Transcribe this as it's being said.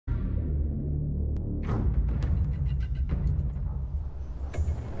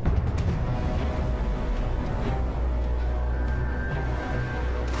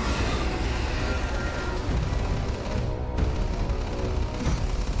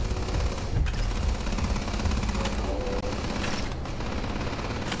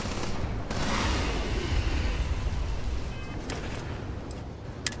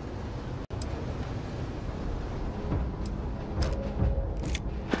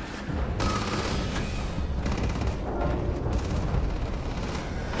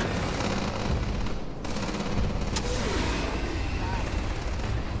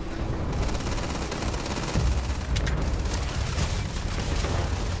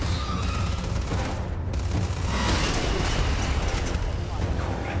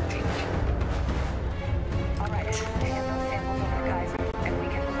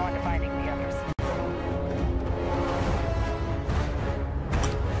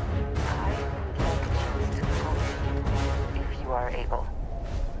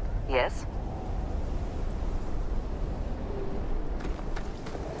Yes?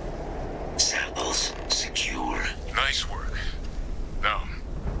 Samples secure. Nice work. Now,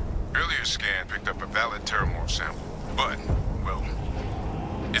 earlier scan picked up a valid Terramorph sample, but, well,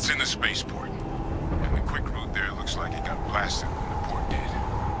 it's in the spaceport. And the quick route there looks like it got blasted when the port did.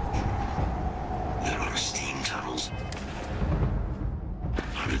 There are steam tunnels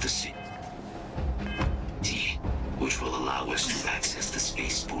under the sea, which will allow us to access the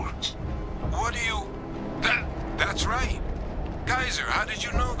spaceport. What do you... That's right. Kaiser, how did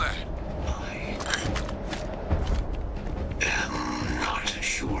you know that? I am not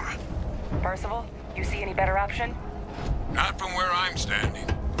sure. Percival, you see any better option? Not from where I'm standing.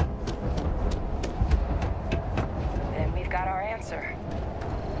 Then we've got our answer.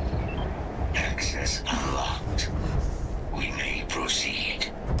 Access unlocked. We may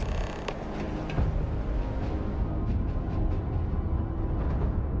proceed.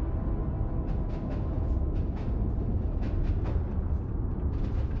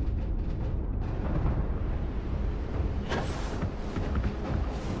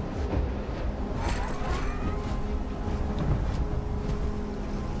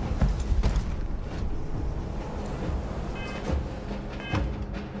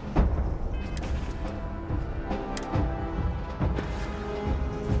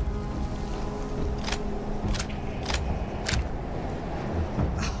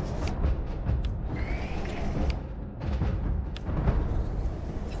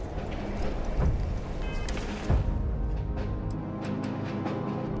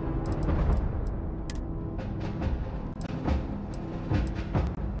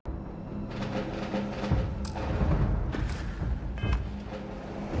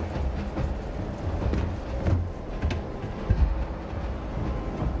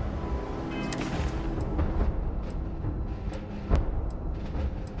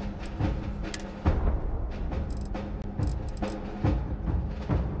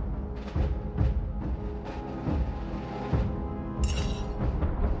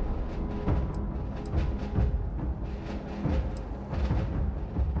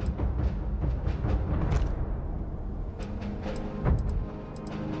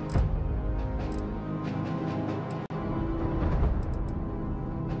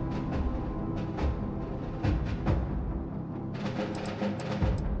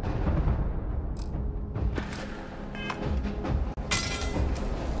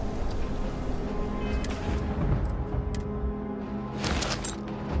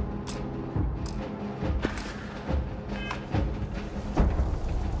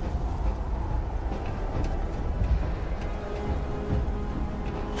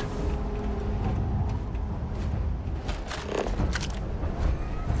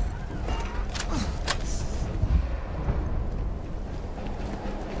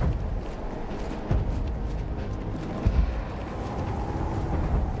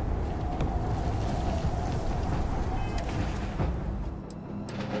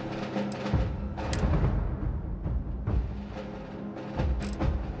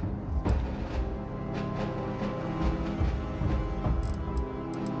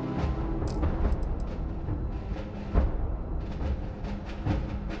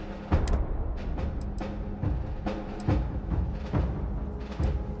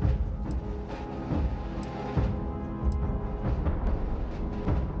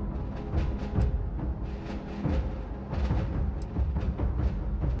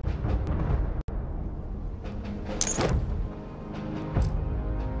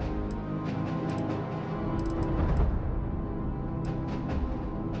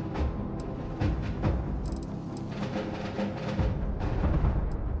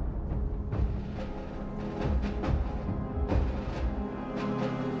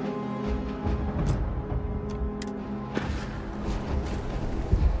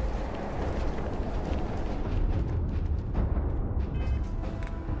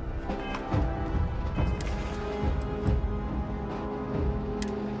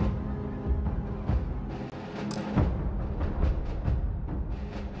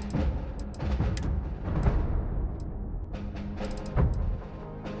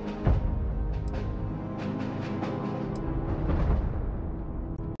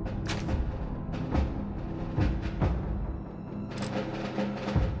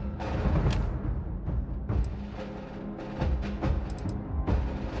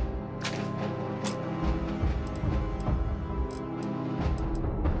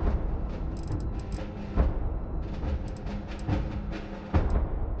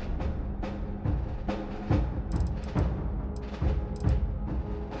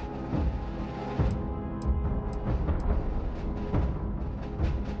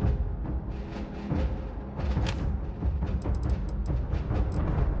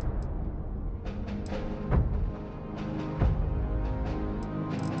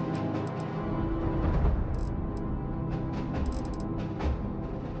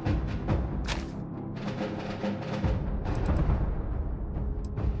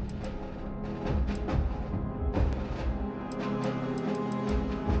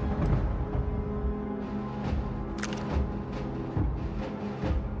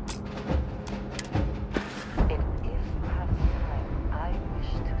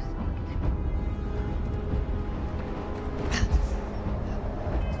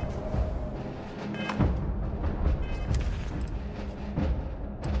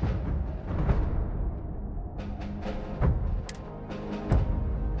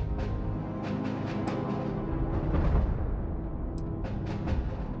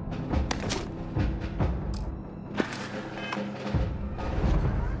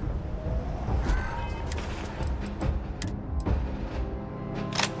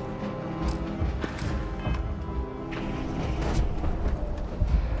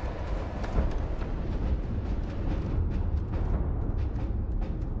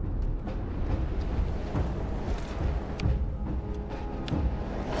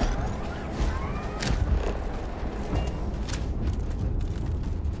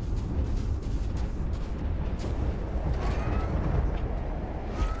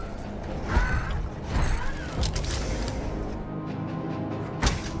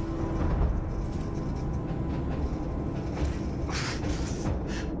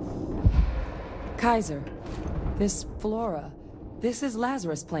 Kaiser, this Flora, this is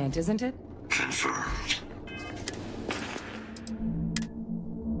Lazarus Plant, isn't it? Confirmed.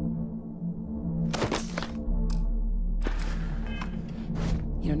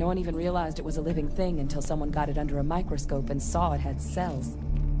 You know, no one even realized it was a living thing until someone got it under a microscope and saw it had cells.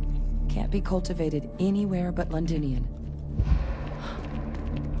 Can't be cultivated anywhere but Londinian.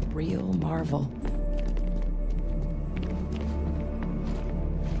 A real marvel.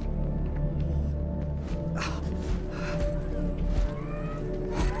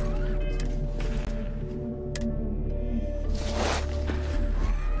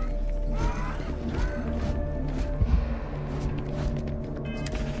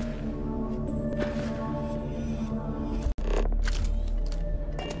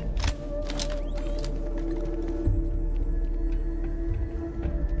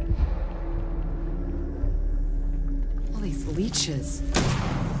 Leeches.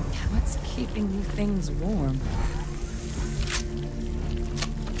 What's keeping you things warm?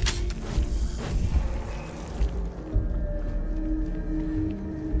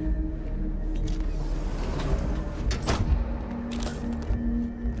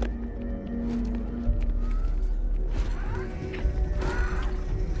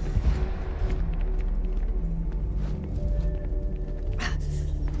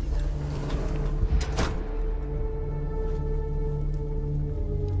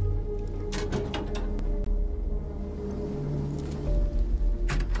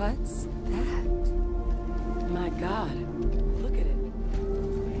 What's that? My God, look at it.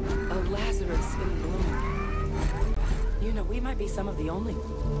 A Lazarus in bloom. You know, we might be some of the only...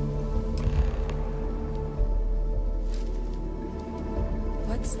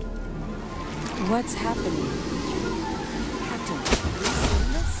 What's happening? Captain, have you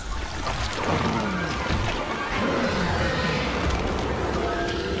seen this?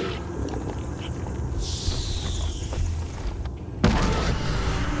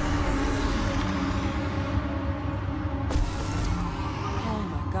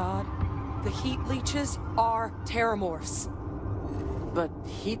 The heat leeches are terramorphs. But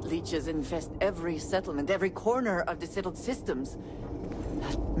heat leeches infest every settlement, every corner of the settled systems.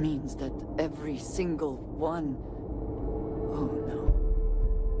 That means that every single one... Oh no.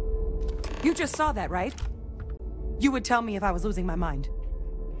 You just saw that, right? You would tell me if I was losing my mind.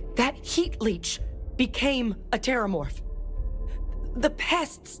 That heat leech became a terramorph. The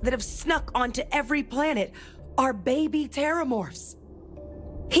pests that have snuck onto every planet are baby terramorphs.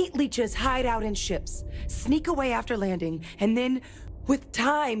 Heat leeches hide out in ships, sneak away after landing, and then, with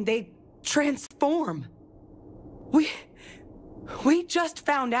time, they transform. We just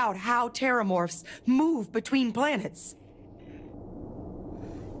found out how terramorphs move between planets.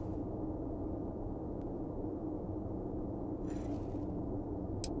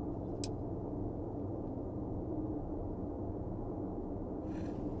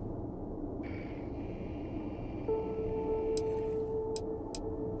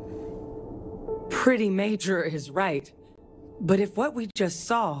 Pretty major is right. But if what we just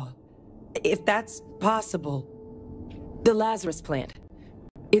saw, if that's possible, the Lazarus Plant,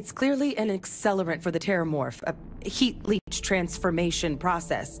 it's clearly an accelerant for the terramorph, a heat leech transformation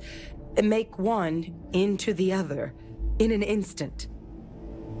process. Make one into the other in an instant.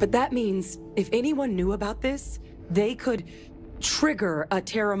 But that means if anyone knew about this, they could trigger a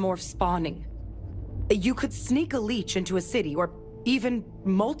terramorph spawning. You could sneak a leech into a city, or even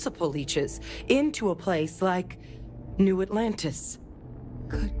multiple leeches, into a place like New Atlantis.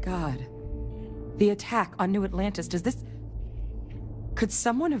 Good God. The attack on New Atlantis, could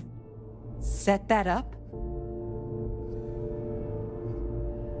someone have set that up?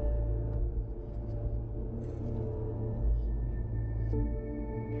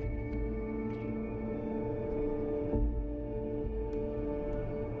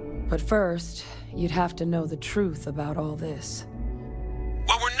 But first, you'd have to know the truth about all this.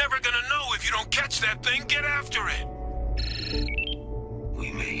 Well, we're never gonna know if you don't catch that thing. Get after it.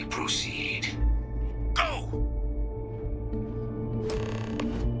 We may proceed. Go!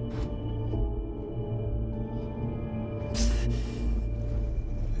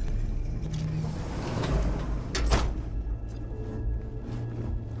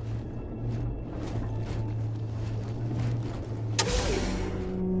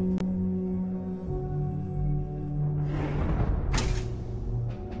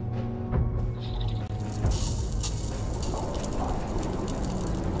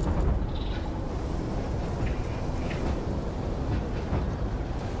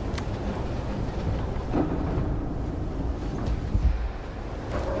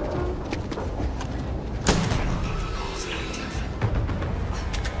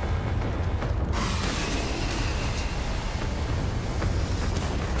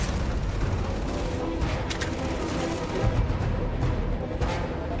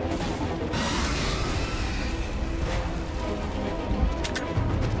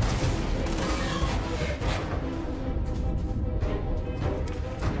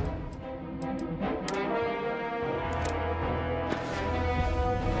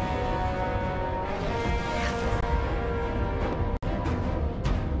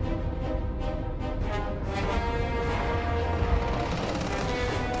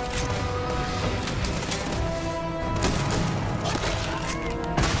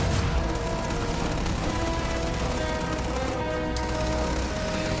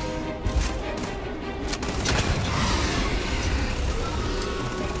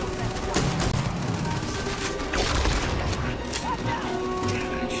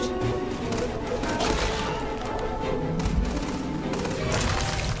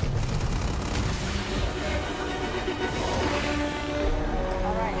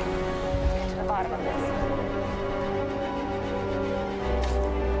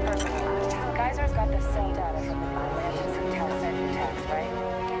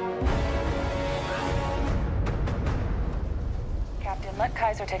 let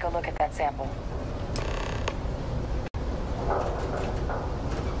Kaiser take a look at that sample.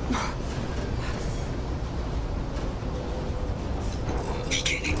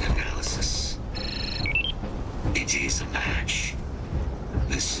 Beginning analysis. It is a match.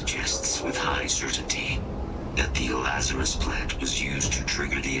 This suggests with high certainty that the Lazarus plant was used to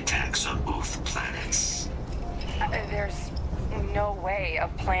trigger the attacks on both planets. There's no way a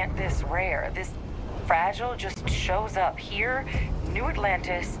plant this rare, this fragile, just shows up here, New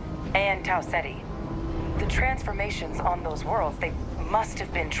Atlantis, and Tau Ceti. The transformations on those worlds, they must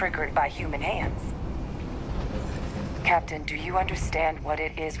have been triggered by human hands. Captain, do you understand what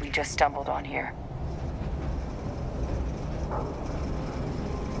it is we just stumbled on here?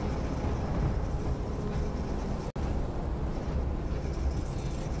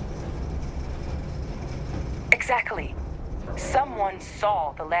 Exactly. Someone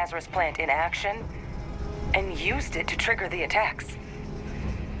saw the Lazarus plant in action and used it to trigger the attacks.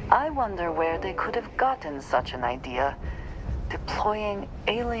 I wonder where they could have gotten such an idea, deploying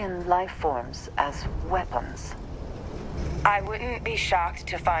alien life forms as weapons. I wouldn't be shocked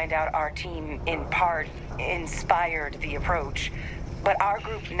to find out our team, in part, inspired the approach, but our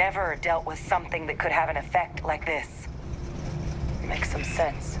group never dealt with something that could have an effect like this. Makes some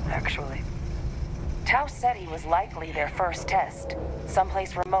sense, actually. Tau Ceti was likely their first test,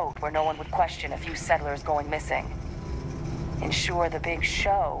 someplace remote where no one would question a few settlers going missing. Ensure the big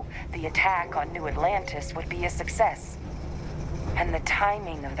show, the attack on New Atlantis, would be a success. And the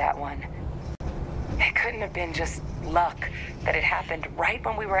timing of that one, it couldn't have been just luck that it happened right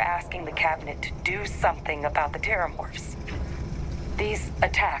when we were asking the cabinet to do something about the Terramorphs. These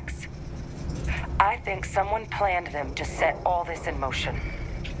attacks, I think someone planned them to set all this in motion.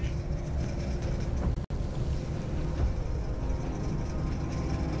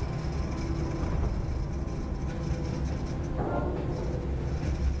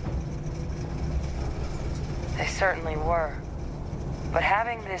 They certainly were. But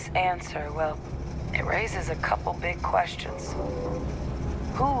having this answer, well, it raises a couple big questions.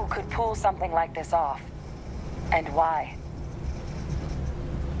 Who could pull something like this off? And why?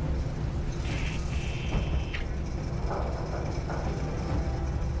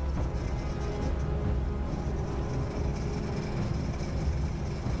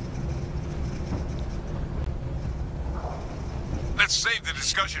 Let's save the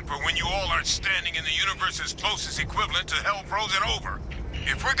discussion for when you all are standing in the universe's closest equivalent to hell frozen over.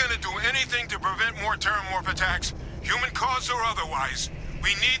 If we're gonna do anything to prevent more Terramorph attacks, human caused or otherwise,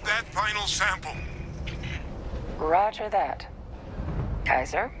 we need that final sample. Roger that.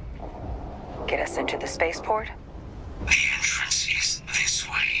 Kaiser, get us into the spaceport. The entrance is this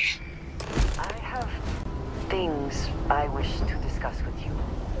way. I have things I wish to discuss with you.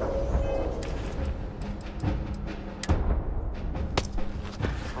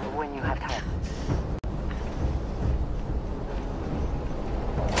 When you have time.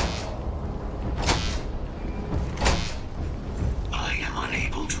 I am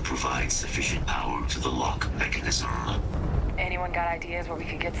unable to provide sufficient power to the lock mechanism. Anyone got ideas where we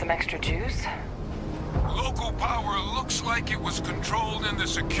could get some extra juice? Local power looks like it was controlled in the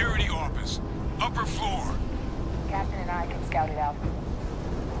security office. Upper floor. Captain and I can scout it out.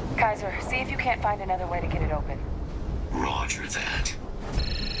 Kaiser, see if you can't find another way to get it open. Roger that.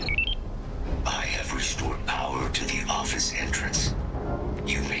 I have restored power to the office entrance.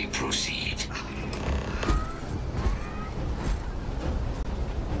 You may proceed.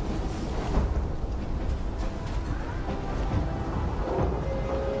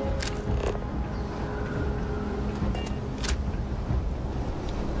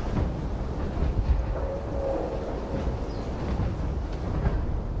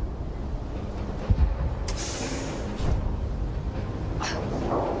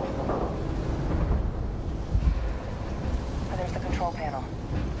 There's the control panel.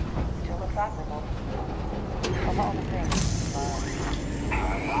 Still looks operable. Of all the things,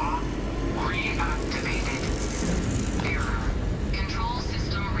 Reactivated. Error. Control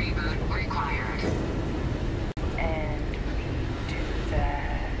system reboot required. and we do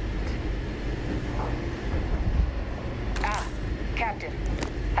that. Ah, Captain.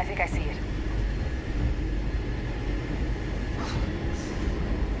 I think I see it.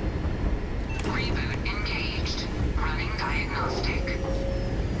 Reboot engaged. Running diagnostic.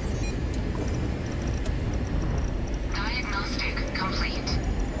 Diagnostic complete.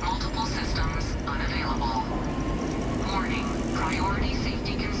 Multiple systems unavailable. Warning. Priority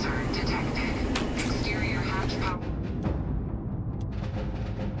safety concern detected. Exterior hatch power.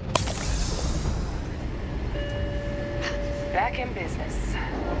 Back in business.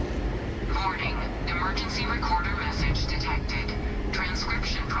 Warning. Emergency recorder message detected. Transfer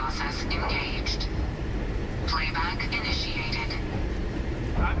Transcription process engaged. Playback initiated.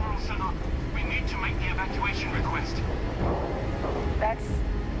 Admiral Sanon, we need to make the evacuation request.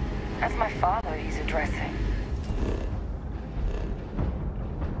 That's my father he's addressing.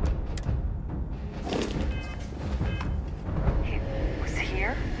 He was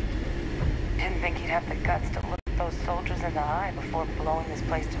here? Didn't think he'd have the guts to look those soldiers in the eye before blowing this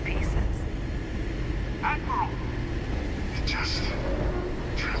place to pieces. Admiral! It just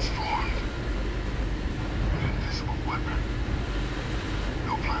transformed. An invisible weapon.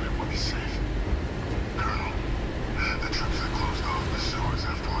 No planet would be safe. Colonel, the troops that closed off the sewers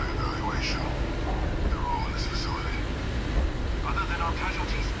after my evaluation, they're all in this facility. Other than our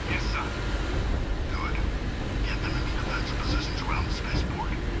casualties, yes, sir. Good. Get them into defensive positions around the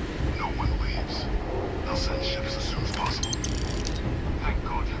spaceport. No one leaves. They'll send ships as soon as possible. Thank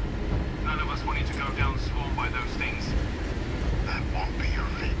God. None of us wanted to go down swarmed by those things. That won't be your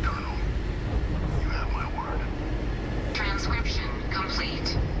fate, Colonel. You have my word. Transcription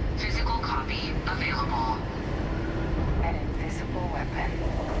complete. Physical copy available. An invisible weapon.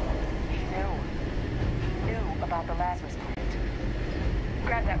 He knew about the Lazarus plant.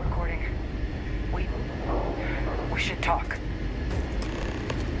 Grab that recording. We should talk.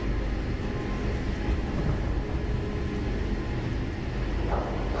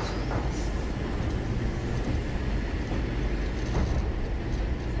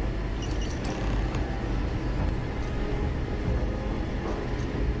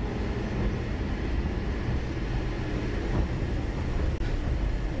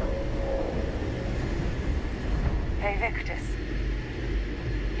 Hey, Victus.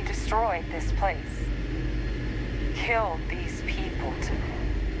 He destroyed this place. Killed these people to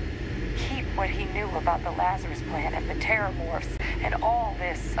keep what he knew about the Lazarus plant and the Terramorphs and all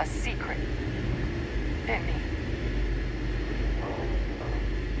this a secret. Didn't he?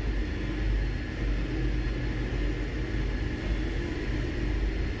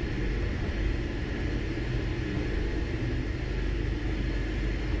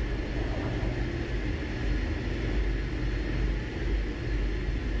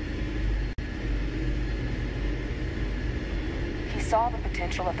 Saw the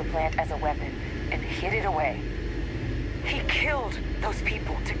potential of the plant as a weapon and hid it away. He killed those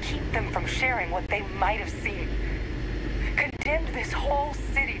people to keep them from sharing what they might have seen. Condemned this whole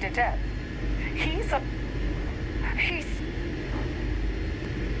city to death. He's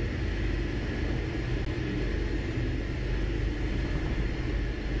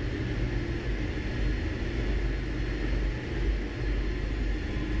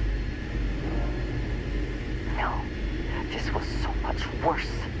No. This was so much worse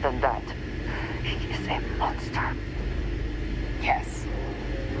than that. He is a monster. Yes.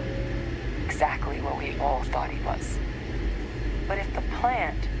 Exactly what we all thought he was. But if the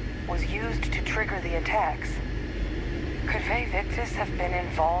plant was used to trigger the attacks, could Vae Victis have been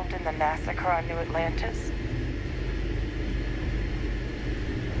involved in the massacre on New Atlantis?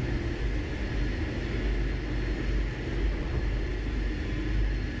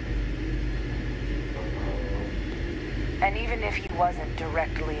 And even if he wasn't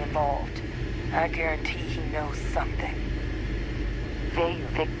directly involved, I guarantee he knows something. Vae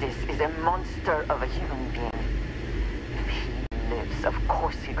Victis is a monster of a human being. If he lives, of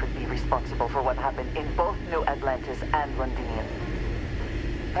course he could be responsible for what happened in both New Atlantis and Londinium.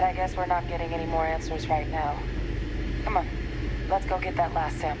 But I guess we're not getting any more answers right now. Come on, let's go get that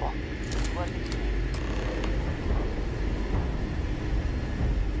last sample.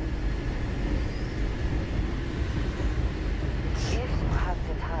 If you have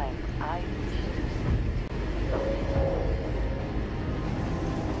the time, I wish to speak to you.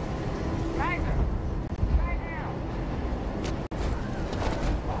 Riser! Right now!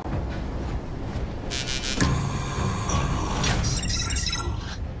 Successful.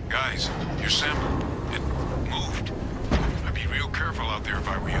 Guys, your sample, it moved. I'd be real careful out there if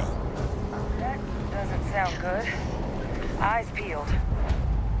I were you. That doesn't sound good. Eyes peeled.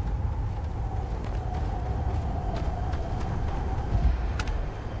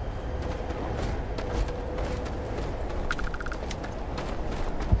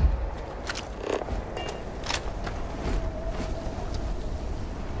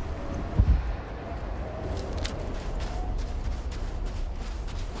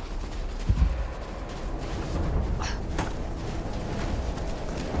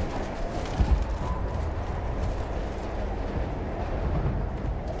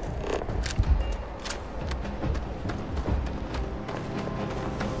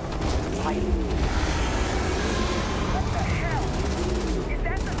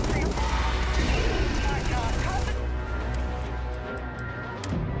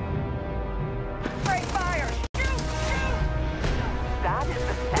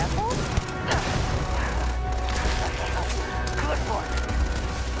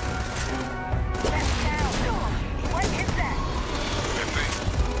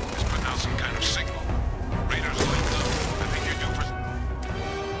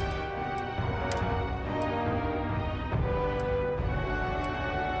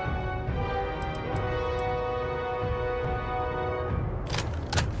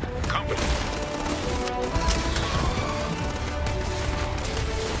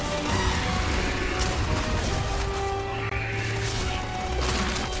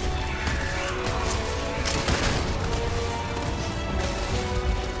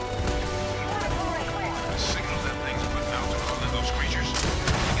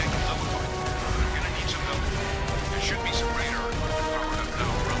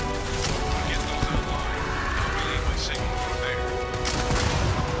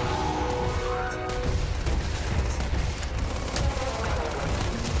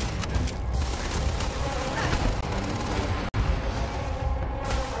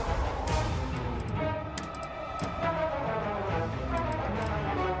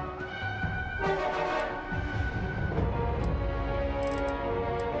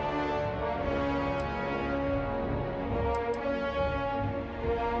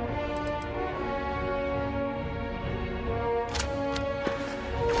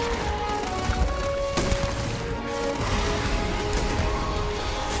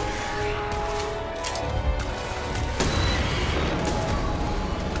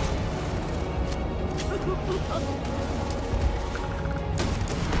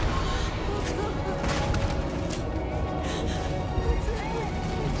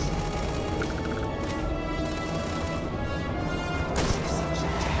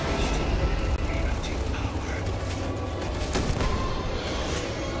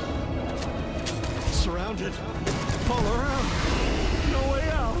 Surrounded. All around. No way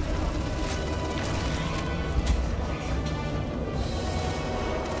out.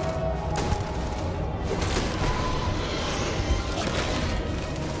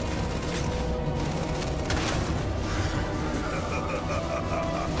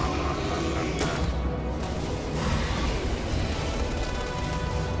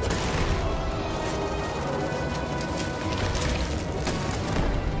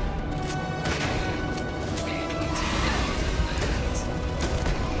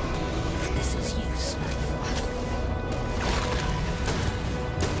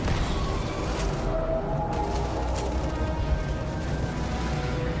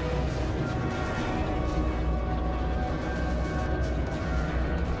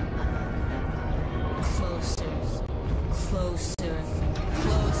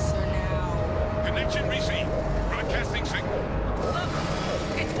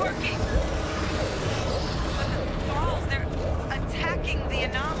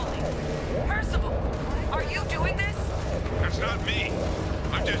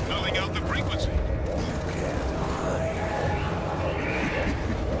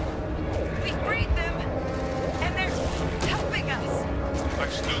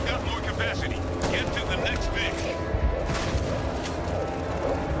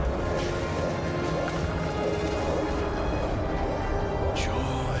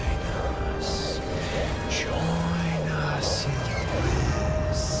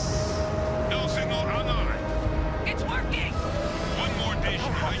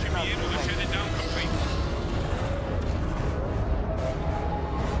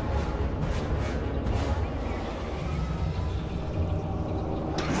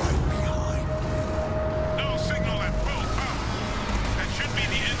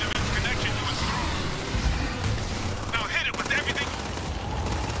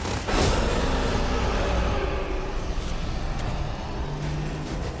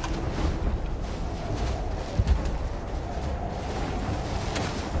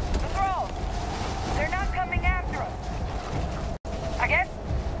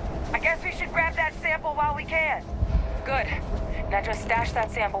 Now just stash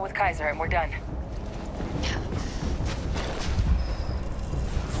that sample with Kaiser and we're done.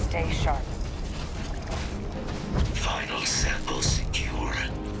 Stay sharp. Final sample secure.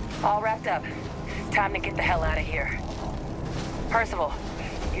 All wrapped up. Time to get the hell out of here. Percival,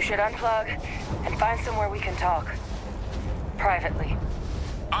 you should unplug and find somewhere we can talk. Privately.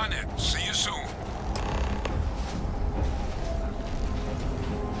 On it. See you soon.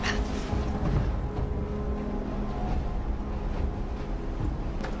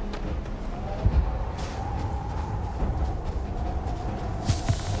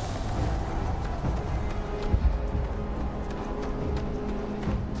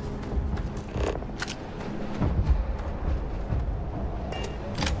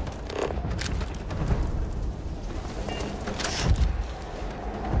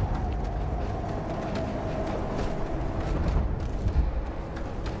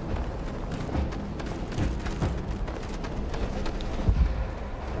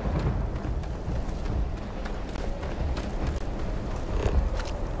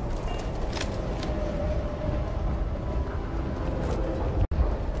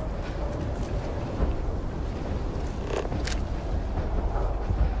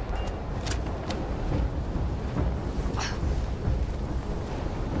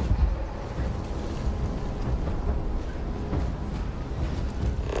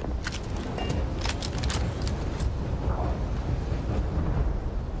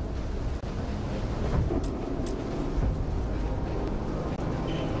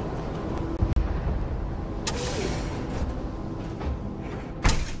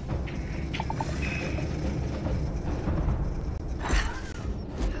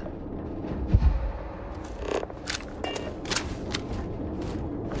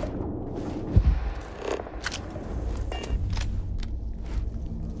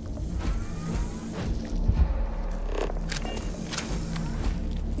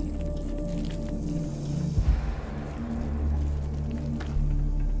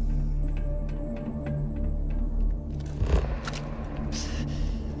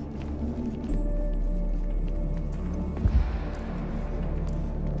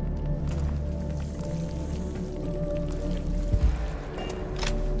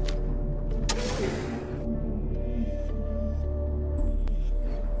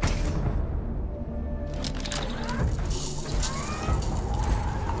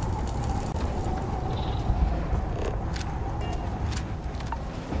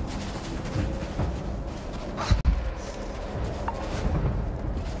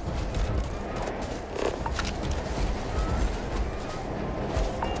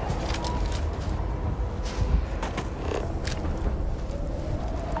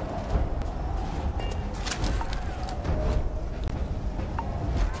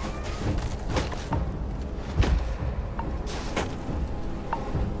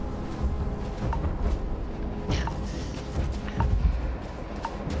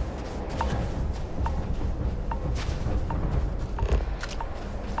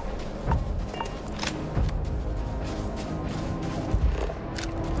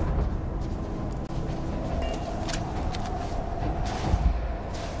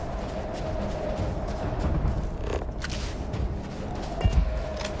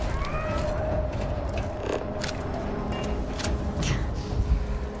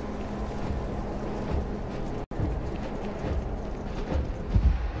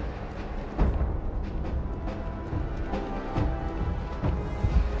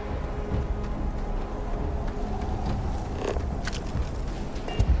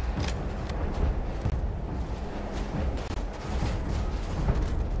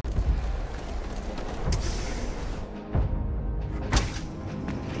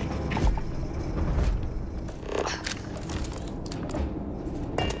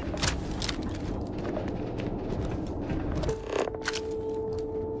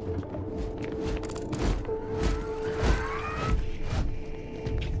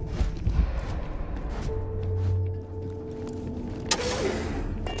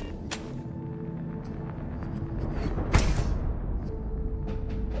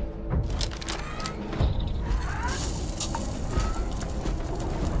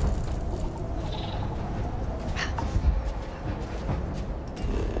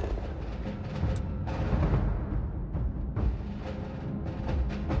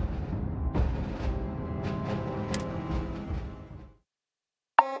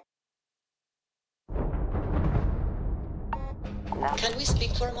 Can we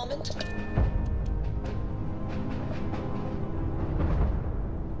speak for a moment?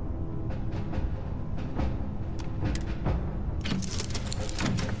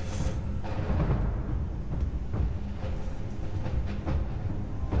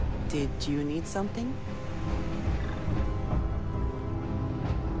 Did you need something?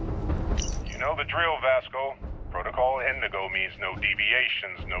 You know the drill, Vasco. Protocol Indigo means no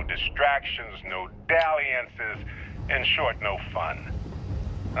deviations, no distractions, no dalliances, in short, no fun.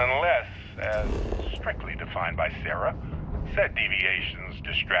 Unless, as strictly defined by Sarah, said deviations,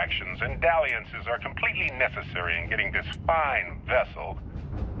 distractions, and dalliances are completely necessary in getting this fine vessel,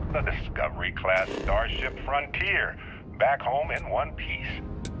 the Discovery-class Starship Frontier, back home in one piece.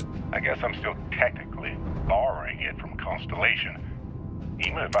 I guess I'm still technically borrowing it from Constellation,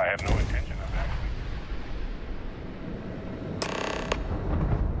 even if I have no intention of that.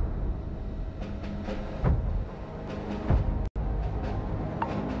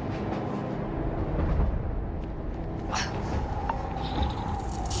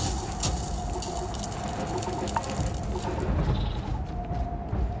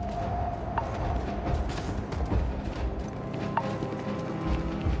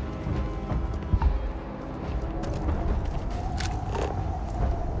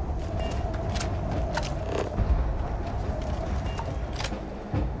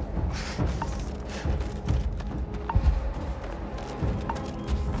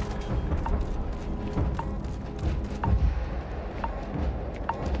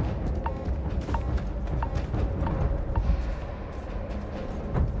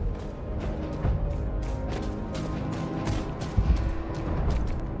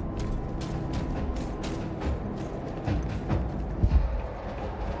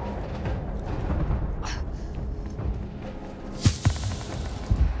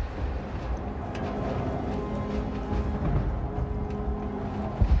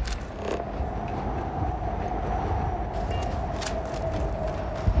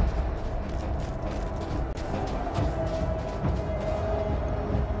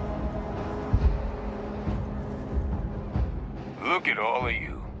 Look at all of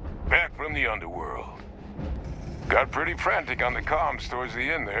you, back from the underworld. Got pretty frantic on the comms towards the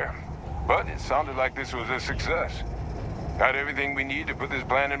end there, but it sounded like this was a success. Got everything we need to put this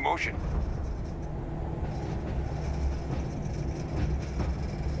plan in motion.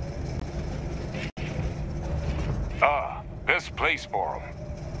 Ah, best place for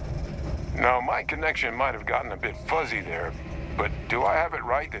them. Now, my connection might have gotten a bit fuzzy there, but do I have it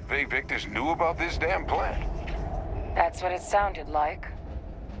right that Faye Victus knew about this damn plan? That's what it sounded like.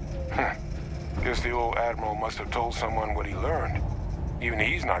 Guess the old Admiral must have told someone what he learned. Even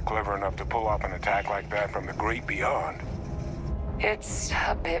he's not clever enough to pull off an attack like that from the great beyond. It's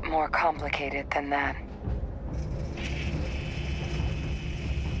a bit more complicated than that.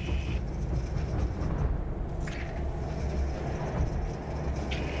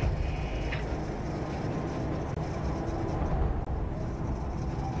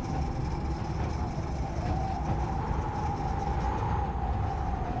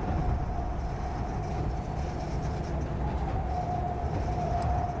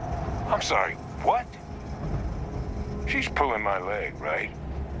 I'm sorry, what? She's pulling my leg, right?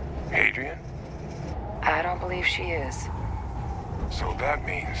 Adrian? I don't believe she is. So that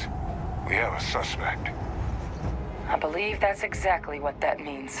means we have a suspect. I believe that's exactly what that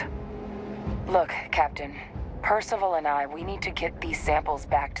means. Look, Captain. Percival and we need to get these samples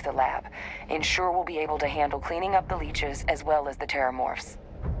back to the lab. Ensure we'll be able to handle cleaning up the leeches as well as the terramorphs.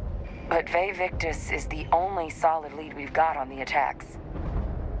 But Faye Victus is the only solid lead we've got on the attacks.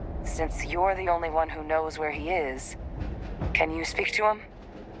 Since you're the only one who knows where he is, can you speak to him?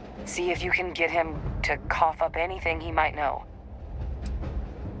 See if you can get him to cough up anything he might know.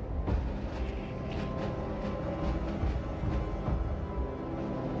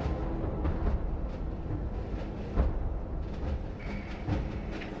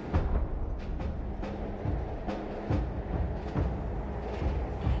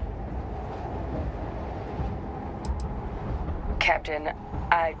 Captain,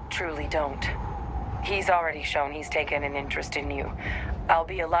 I truly don't. He's already shown he's taken an interest in you. I'll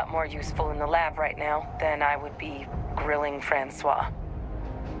be a lot more useful in the lab right now than I would be grilling Francois.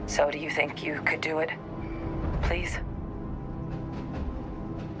 So do you think you could do it? Please?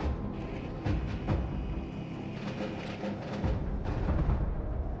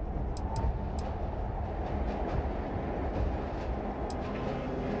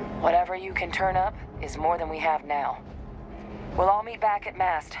 Whatever you can turn up is more than we have now. We'll all meet back at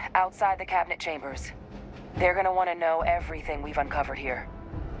Mast, outside the cabinet chambers. They're gonna want to know everything we've uncovered here.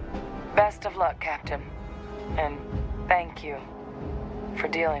 Best of luck, Captain. And thank you for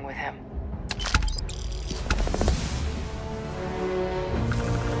dealing with him.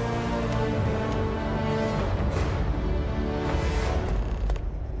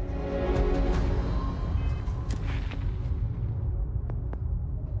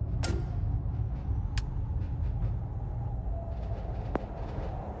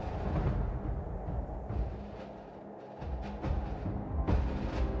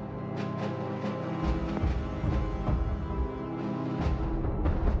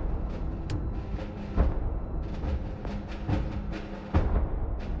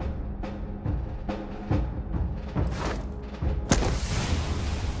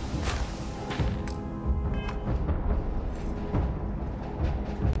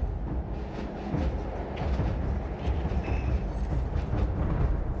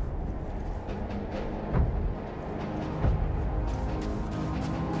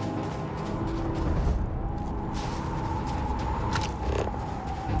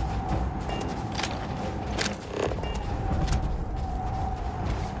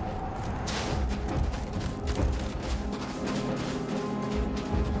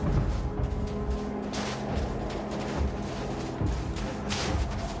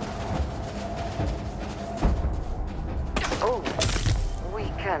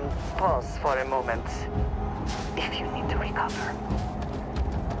 Pause for a moment, if you need to recover.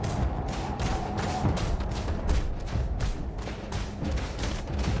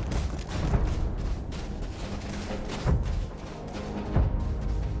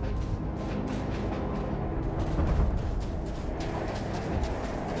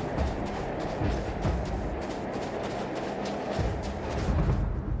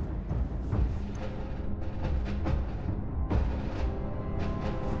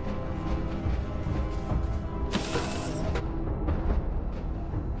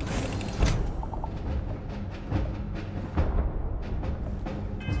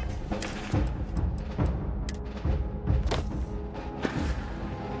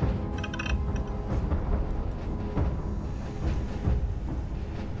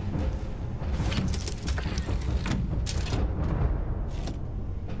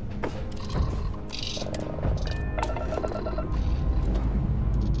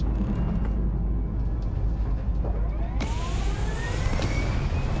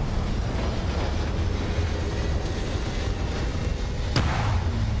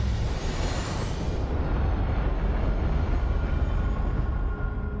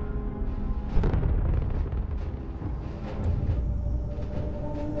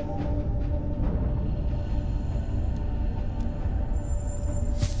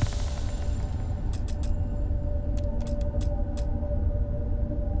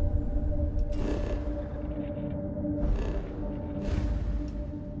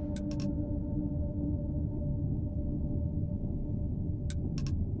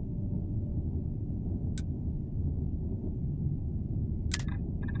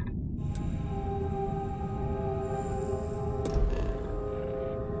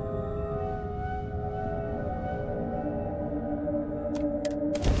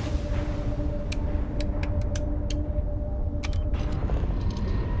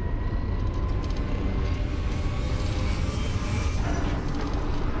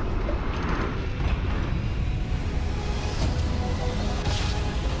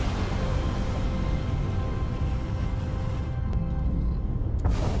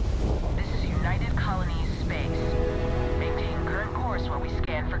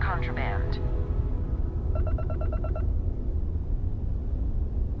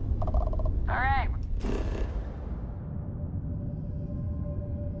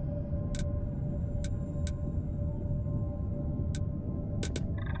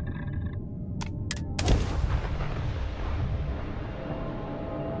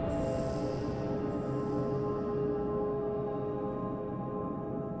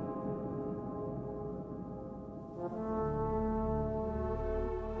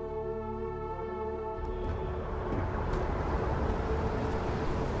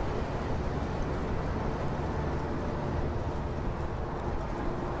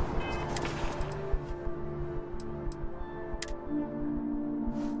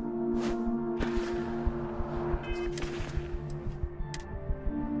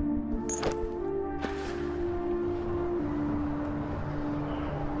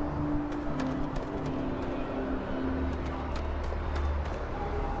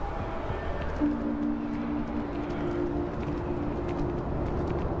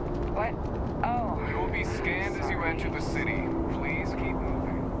 enter the city. Please keep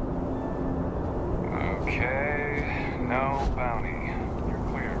moving. Okay, no bounty. You're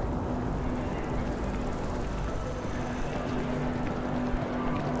clear.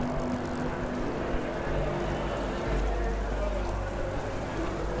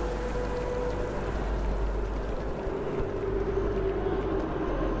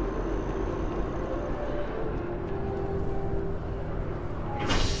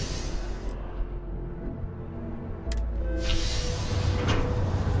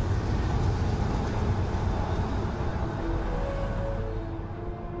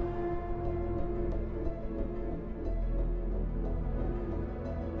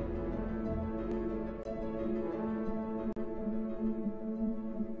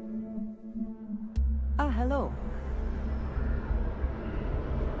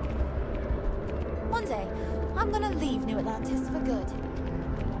 I'm gonna leave New Atlantis for good.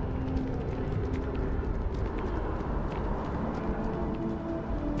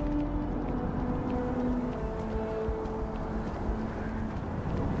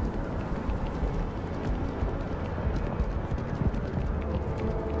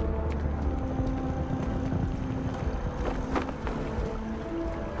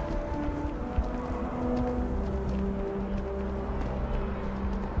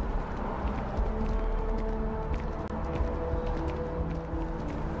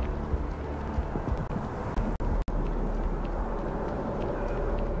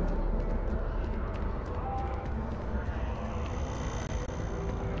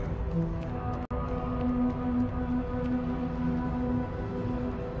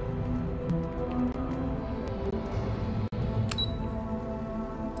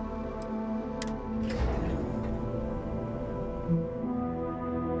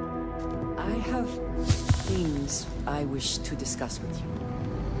 I have things I wish to discuss with you.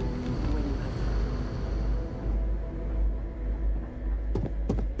 When you have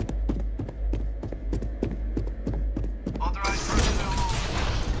Authorized personnel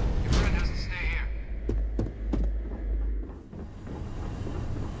move. Your friend has to stay here.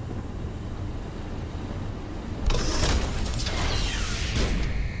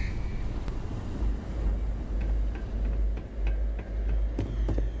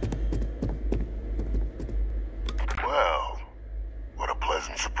 Well, what a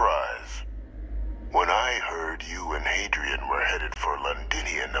pleasant surprise. When I heard you and Hadrian were headed for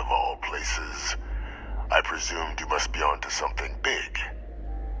Londinian of all places, I presumed you must be onto something big.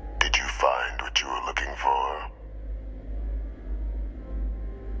 Did you find what you were looking for?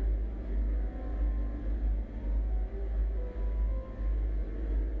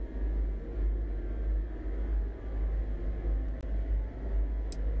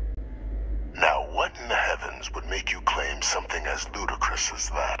 Now, what in the heavens would make you claim something as ludicrous as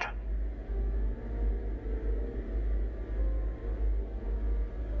that?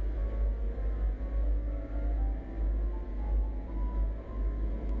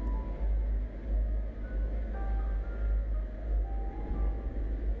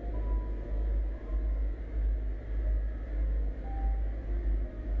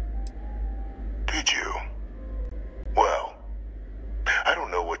 Did you? Well, I don't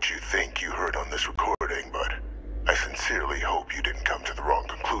know what you think you heard on this recording, but I sincerely hope you didn't come to the wrong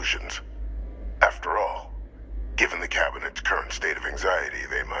conclusions. After all, given the Cabinet's current state of anxiety,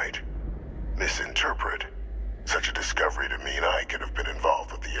 they might misinterpret such a discovery to mean I could have been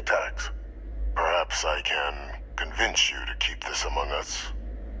involved with the attacks. Perhaps I can convince you to keep this among us.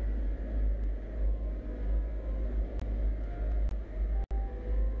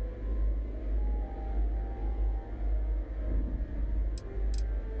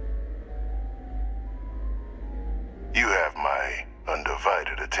 You have my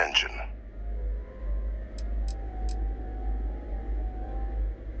undivided attention.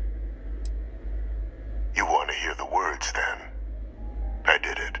 You want to hear the words, then? I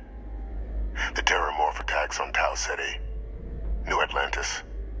did it. The Terramorph attacks on Tau Ceti, New Atlantis,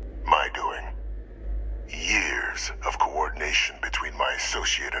 my doing. Years of coordination between my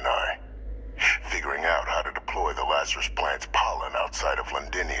associate and I, figuring out how to deploy the Lazarus plant's pollen outside of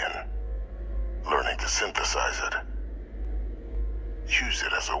Londinian, learning to synthesize it, use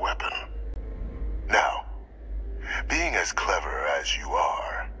it as a weapon. Now, being as clever as you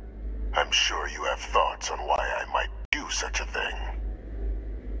are, I'm sure you have thoughts on why I might do such a thing.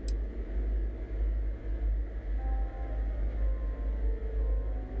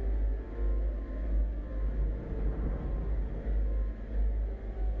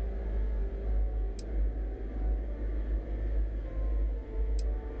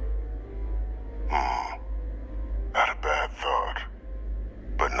 Not a bad thought.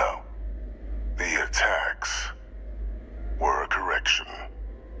 But no. The attacks were a correction.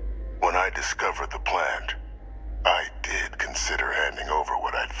 When I discovered the plant, I did consider handing over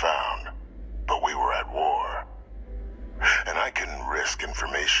what I'd found. But we were at war. And I couldn't risk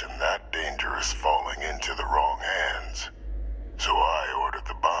information that dangerous falling into the wrong hands. So I ordered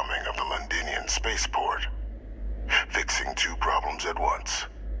the bombing of the Londinian spaceport. Fixing two problems at once.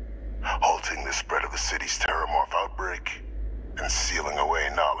 Halting the spread of the city's Terramorph outbreak, and sealing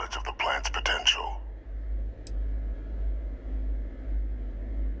away knowledge of the plant's potential.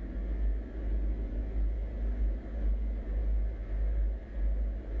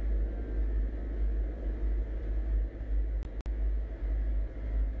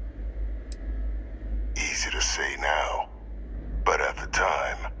 Easy to say now, but at the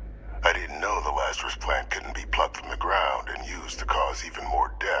time, I didn't know the Lazarus plant couldn't be plucked from the ground and used to cause even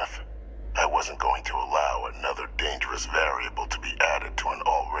more death. I wasn't going to allow another dangerous variable to be added to an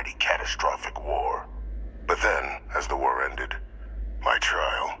already catastrophic war. But then, as the war ended, my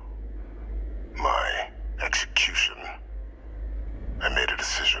trial, my execution, I made a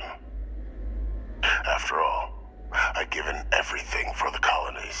decision. After all, I'd given everything for the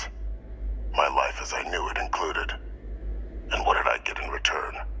colonies. My life as I knew it included. And what did I get in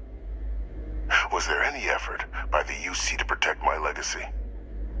return? Was there any effort by the UC to protect my legacy?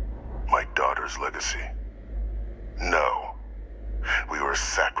 My daughter's legacy? No. We were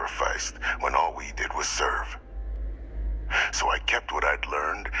sacrificed when all we did was serve. So I kept what I'd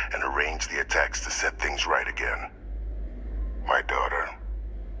learned and arranged the attacks to set things right again. My daughter,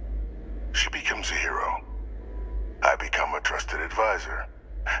 she becomes a hero. I become a trusted advisor,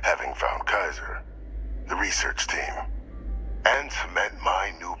 having found Kaiser, the research team, and cement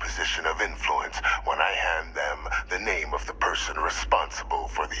my new position of influence when I hand them the name of the person responsible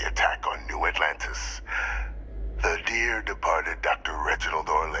for the attack on New Atlantis. The dear departed Dr. Reginald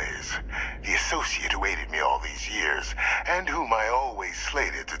Orlais, the associate who aided me all these years, and whom I always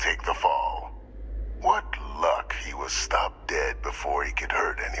slated to take the fall. What luck he was stopped dead before he could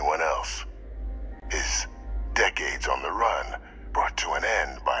hurt anyone else. His decades on the run brought to an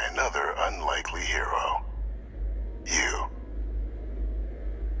end by another unlikely hero. You.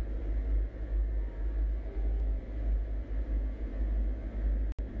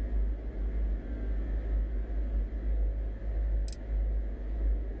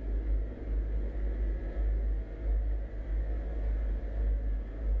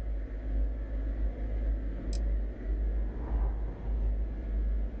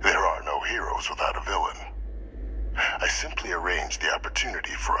 Heroes without a villain. I simply arranged the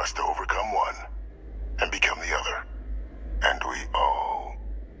opportunity for us to overcome one and become the other. And we all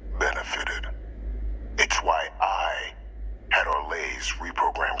benefited. It's why I had Orlais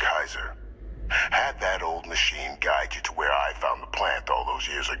reprogram Kaiser. Had that old machine guide you to where I found the plant all those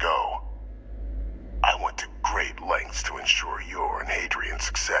years ago. I went to great lengths to ensure your and Hadrian's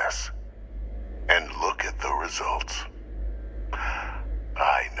success. And look at the results.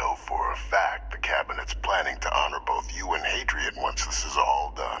 I know for a fact the Cabinet's planning to honor both you and Hadrian once this is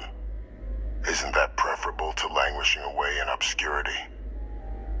all done. Isn't that preferable to languishing away in obscurity?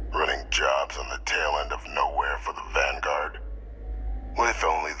 Running jobs on the tail end of nowhere for the Vanguard? With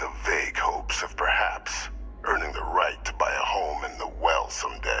only the vague hopes of perhaps earning the right to buy a home in the well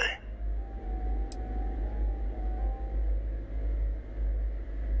someday.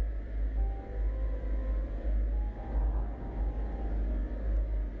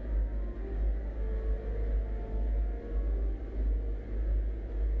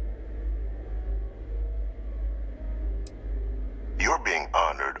 You're being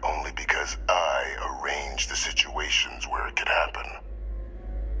honored only because I arranged the situations where it could happen.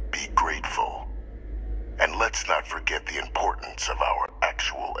 Be grateful. And let's not forget the importance of our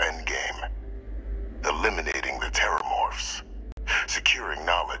actual endgame. Eliminating the Terramorphs. Securing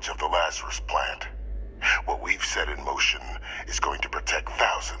knowledge of the Lazarus plant. What we've set in motion is going to protect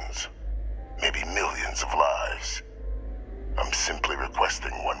thousands, maybe millions of lives. I'm simply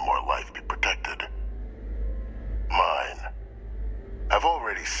requesting one more life be protected. Mine. I've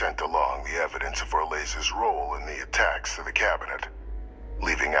already sent along the evidence of Orlais's role in the attacks to the Cabinet,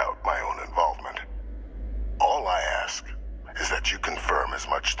 leaving out my own involvement. All I ask is that you confirm as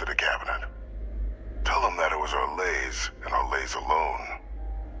much to the Cabinet. Tell them that it was Orlais and Orlais alone.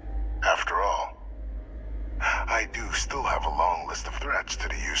 After all, I do still have a long list of threats to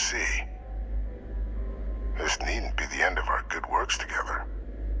the UC. This needn't be the end of our good works together.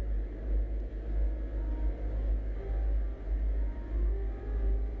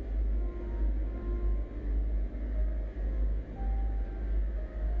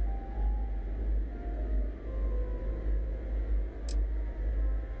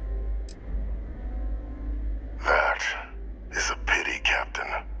 That is a pity, Captain.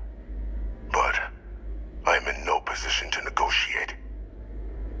 But I'm in no position to negotiate.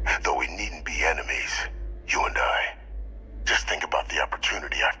 Though we needn't be enemies, you and I. Just think about the opportunity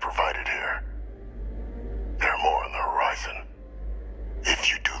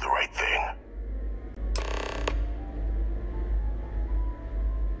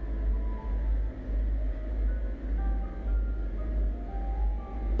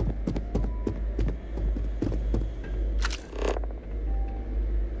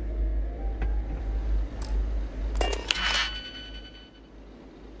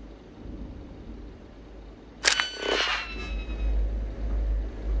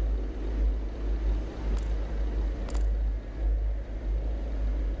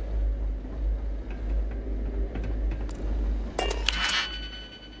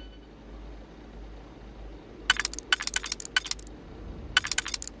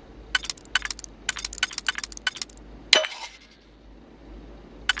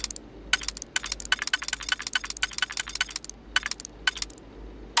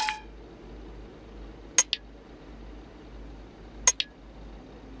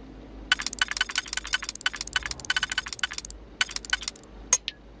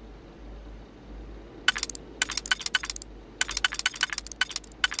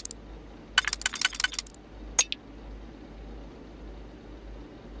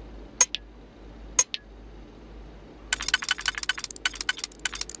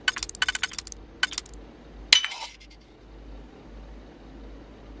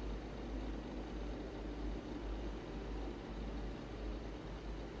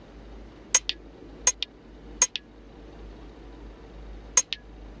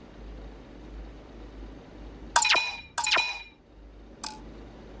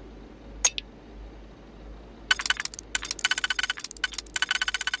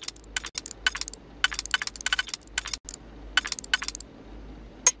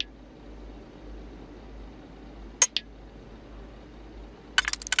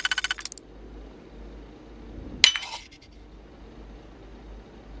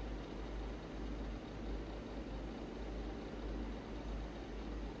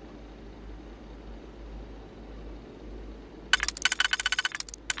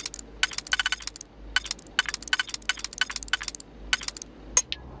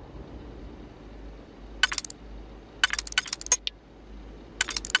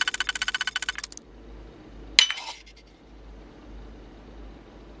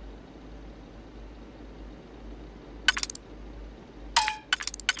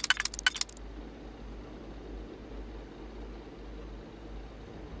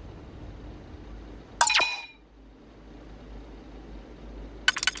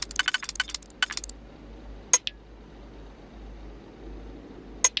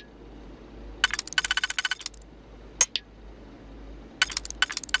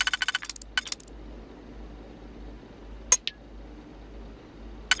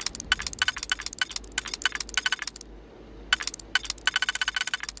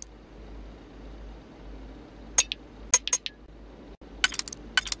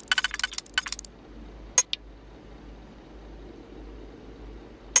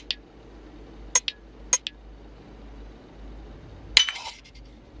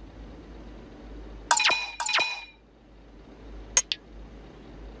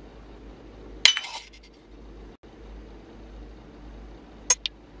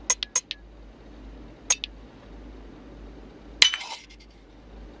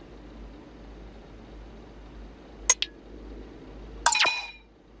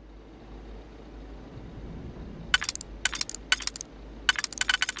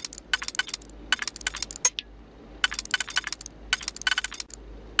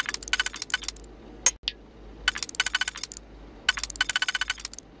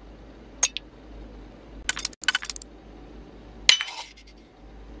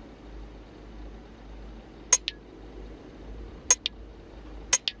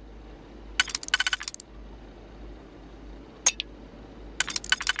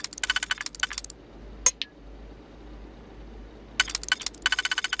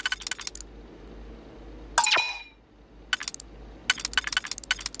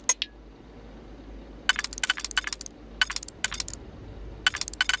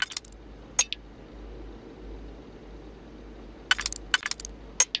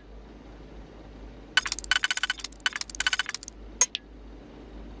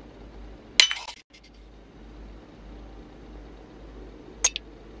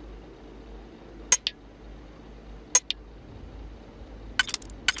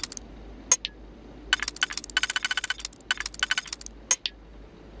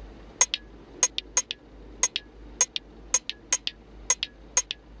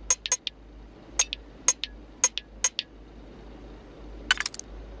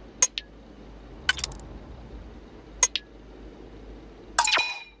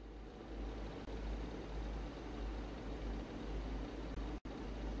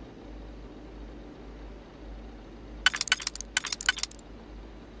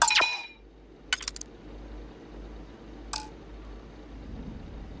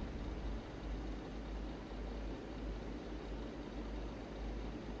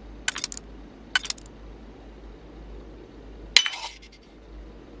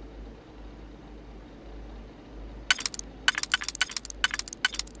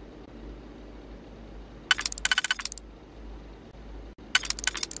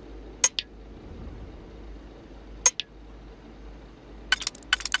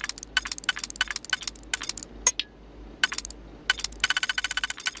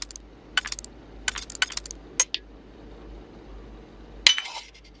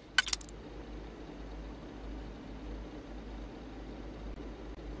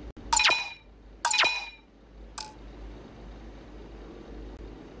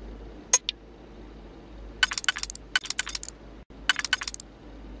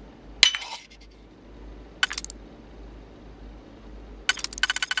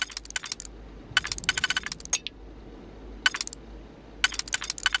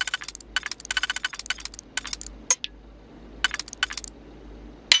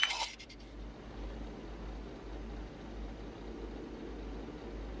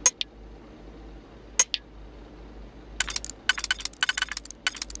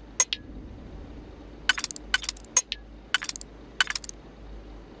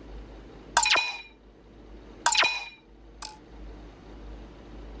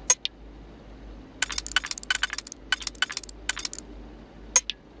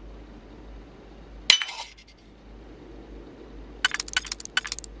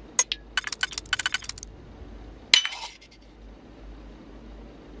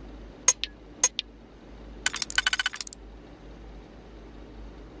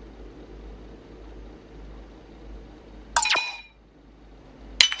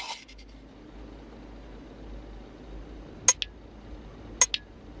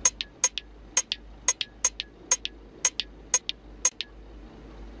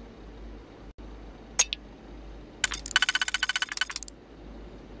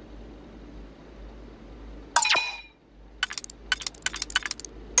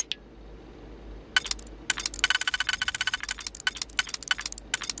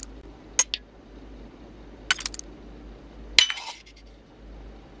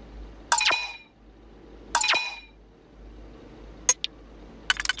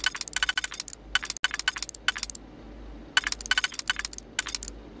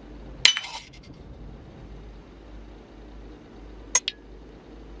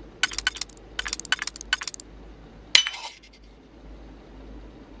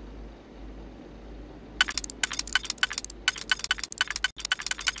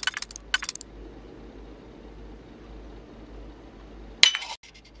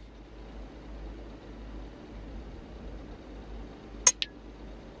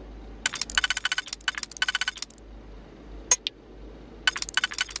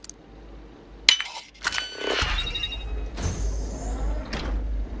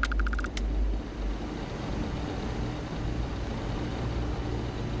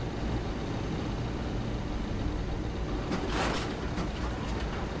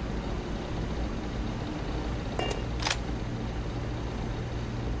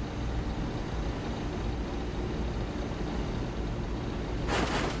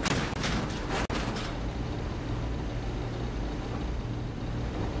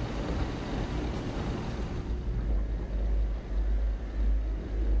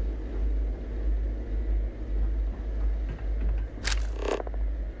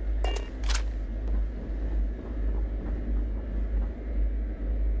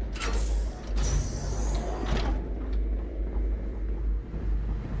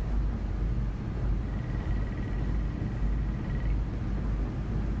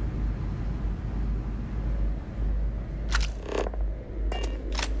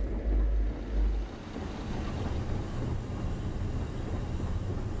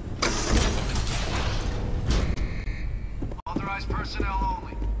Personnel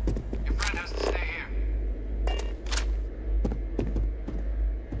only. Your friend has to stay here.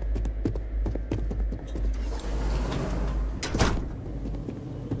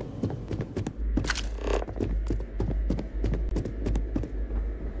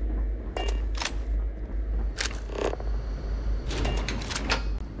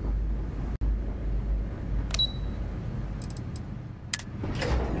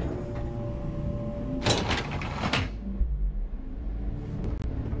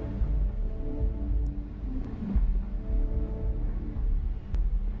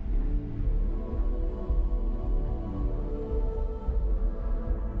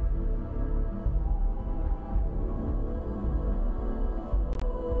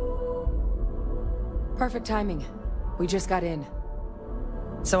 Perfect timing. We just got in.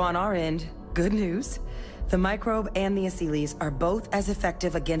 So on our end, good news. The microbe and the Asylees are both as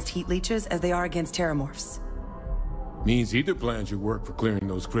effective against heat leeches as they are against terramorphs. Means either plan should work for clearing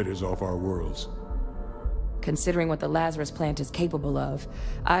those critters off our worlds. Considering what the Lazarus plant is capable of,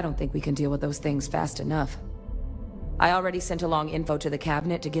 I don't think we can deal with those things fast enough. I already sent along info to the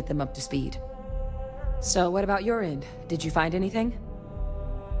cabinet to get them up to speed. So what about your end? Did you find anything?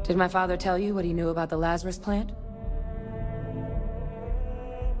 Did my father tell you what he knew about the Lazarus plant?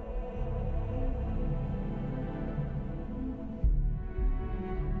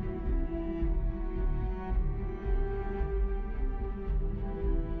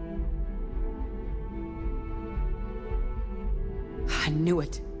 I knew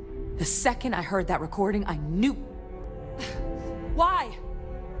it. The second I heard that recording, I knew. Why?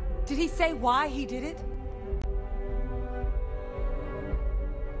 Did he say why he did it?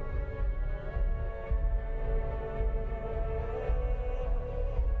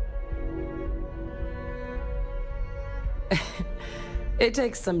 It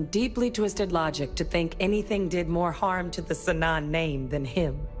takes some deeply twisted logic to think anything did more harm to the Sinan name than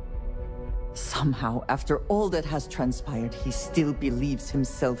him. Somehow, after all that has transpired, he still believes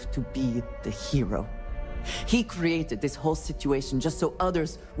himself to be the hero. He created this whole situation just so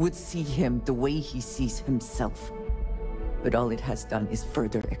others would see him the way he sees himself. But all it has done is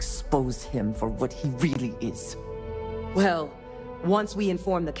further expose him for what he really is. Well, once we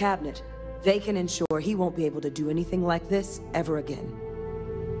inform the cabinet, they can ensure he won't be able to do anything like this ever again.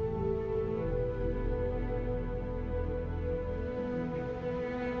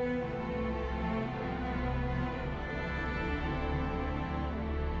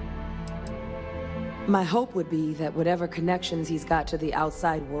 My hope would be that whatever connections he's got to the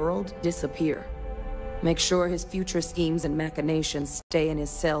outside world disappear. Make sure his future schemes and machinations stay in his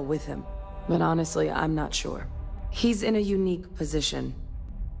cell with him. But honestly, I'm not sure. He's in a unique position,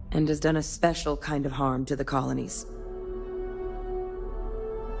 and has done a special kind of harm to the colonies.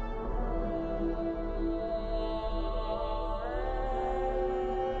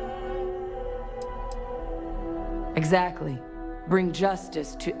 Exactly. Bring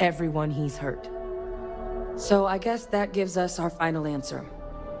justice to everyone he's hurt. So I guess that gives us our final answer.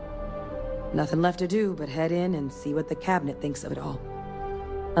 Nothing left to do but head in and see what the cabinet thinks of it all.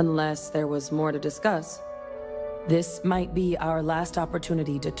 Unless there was more to discuss. This might be our last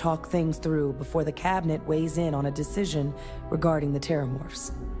opportunity to talk things through before the cabinet weighs in on a decision regarding the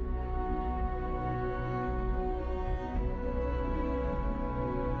terramorphs.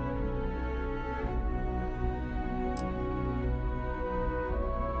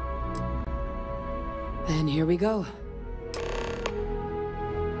 Then here we go.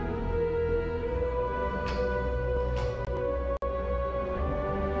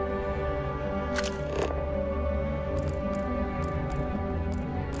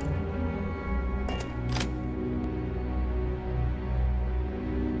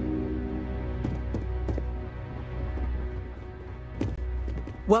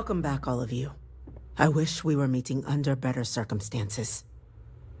 Welcome back, all of you. I wish we were meeting under better circumstances.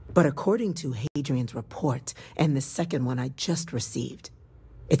 But according to Hadrian's report, and the second one I just received,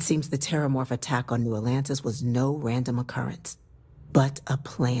 it seems the Terramorph attack on New Atlantis was no random occurrence, but a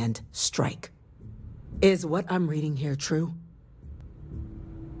planned strike. Is what I'm reading here true?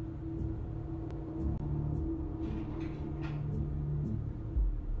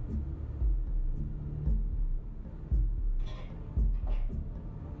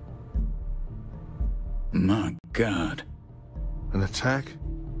 My God. An attack?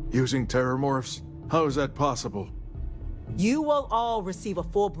 Using terramorphs? How is that possible? You will all receive a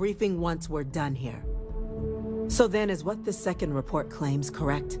full briefing once we're done here. So then, is what the second report claims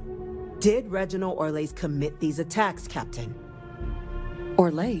correct? Did Reginald Orlais commit these attacks, Captain?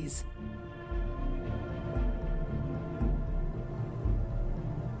 Orlais?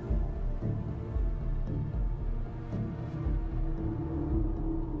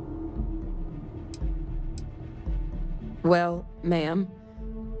 Well, ma'am,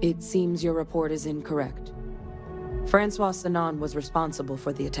 it seems your report is incorrect. Francois Sanan was responsible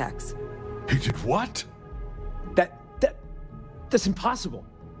for the attacks. He did what? That's impossible.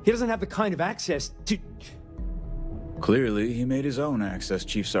 He doesn't have the kind of access to... Clearly, he made his own access,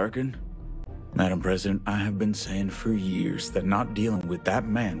 Chief Sarkin. Madam President, I have been saying for years that not dealing with that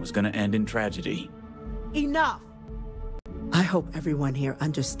man was gonna end in tragedy. Enough! I hope everyone here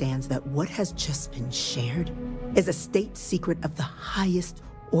understands that what has just been shared is a state secret of the highest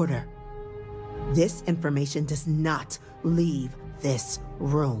order. This information does not leave this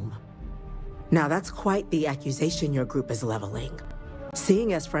room. Now that's quite the accusation your group is leveling.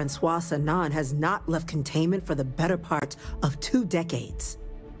 Seeing as Francois Sanan has not left containment for the better part of 2 decades.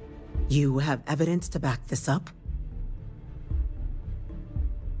 You have evidence to back this up?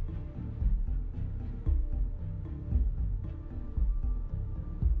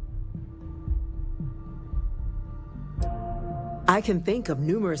 I can think of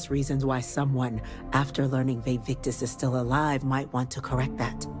numerous reasons why someone, after learning Vaevictis is still alive, might want to correct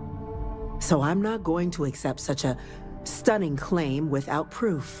that. So I'm not going to accept such a stunning claim without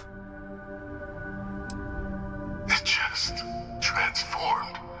proof. It just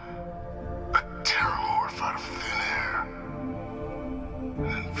transformed. A terramorph out of thin air.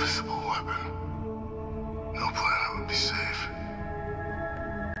 An invisible weapon. No planet would be safe.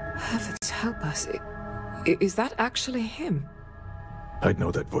 Heavens help us. Is that actually him? I'd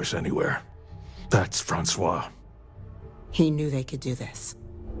know that voice anywhere. That's Francois. He knew they could do this.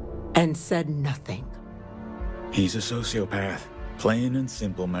 And said nothing. He's a sociopath. Plain and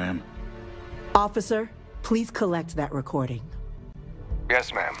simple, ma'am. Officer, please collect that recording.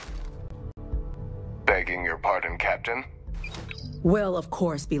 Yes, ma'am. Begging your pardon, Captain? We'll, of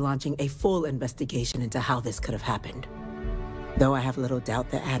course, be launching a full investigation into how this could have happened. Though I have little doubt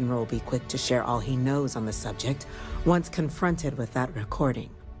the Admiral will be quick to share all he knows on the subject once confronted with that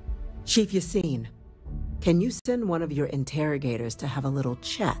recording. Chief Yassine, can you send one of your interrogators to have a little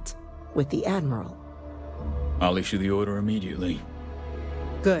chat with the Admiral? I'll issue the order immediately.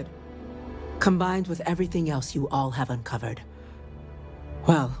 Good. Combined with everything else you all have uncovered.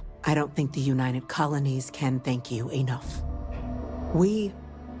 Well, I don't think the United Colonies can thank you enough. We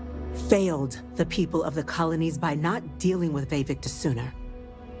failed the people of the colonies by not dealing with Vaevictis sooner.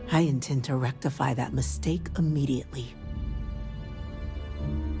 I intend to rectify that mistake immediately.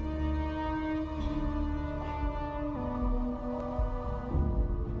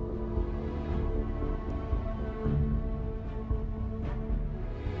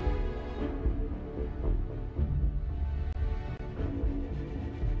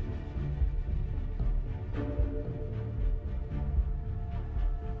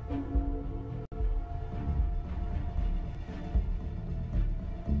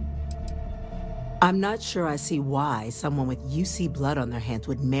 I'm not sure I see why someone with UC blood on their hands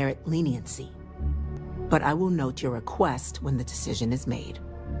would merit leniency. But I will note your request when the decision is made.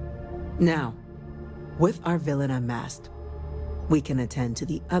 Now, with our villain unmasked, we can attend to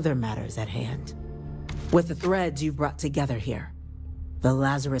the other matters at hand. With the threads you've brought together here, the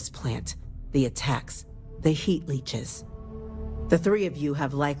Lazarus plant, the attacks, the heat leeches, the 3 of you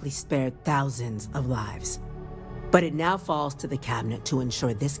have likely spared thousands of lives. But it now falls to the Cabinet to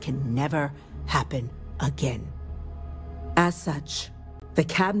ensure this can never happen again. As such, the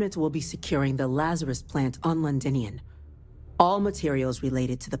Cabinet will be securing the Lazarus plant on Londinian. All materials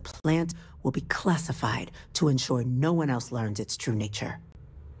related to the plant will be classified to ensure no one else learns its true nature.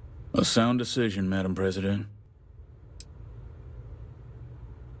 A sound decision, Madam President.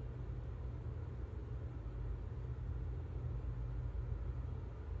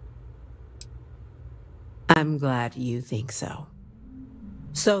 I'm glad you think so.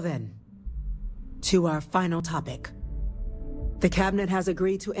 So then, to our final topic. The Cabinet has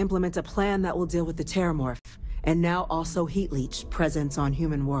agreed to implement a plan that will deal with the Terramorph, and now also Heat Leech presence on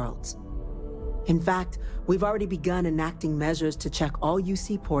human worlds. In fact, we've already begun enacting measures to check all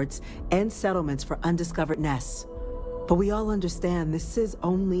UC ports and settlements for undiscovered nests. But we all understand this is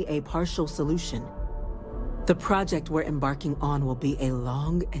only a partial solution. The project we're embarking on will be a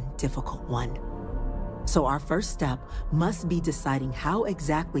long and difficult one. So our first step must be deciding how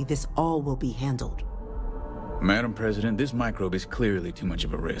exactly this all will be handled. Madam President, this microbe is clearly too much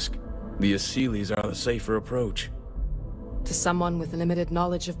of a risk. The Aseles are the safer approach. To someone with limited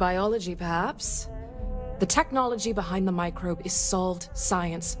knowledge of biology, perhaps? The technology behind the microbe is solved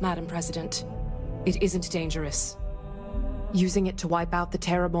science, Madam President. It isn't dangerous. Using it to wipe out the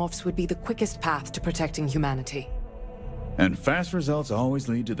Terramorphs would be the quickest path to protecting humanity. And fast results always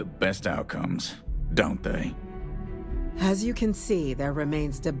lead to the best outcomes, don't they? As you can see, there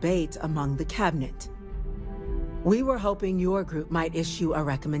remains debate among the Cabinet. We were hoping your group might issue a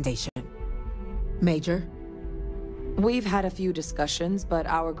recommendation. Major? We've had a few discussions, but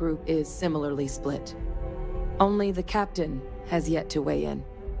our group is similarly split. Only the captain has yet to weigh in.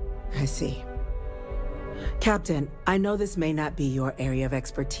 I see. Captain, I know this may not be your area of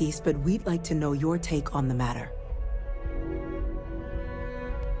expertise, but we'd like to know your take on the matter.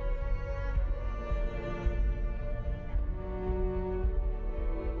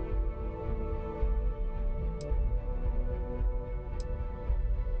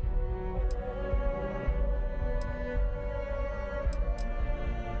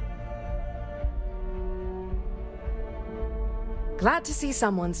 Glad to see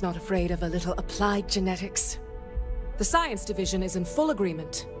someone's not afraid of a little applied genetics. The science division is in full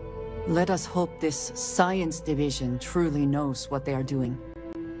agreement. Let us hope this science division truly knows what they are doing.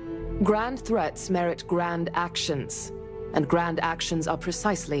 Grand threats merit grand actions, and grand actions are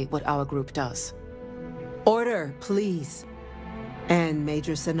precisely what our group does. Order, please. And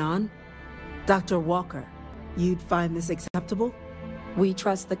Major Sinan? Dr. Walker, you'd find this acceptable? We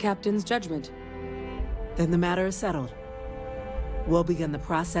trust the captain's judgment. Then the matter is settled. We'll begin the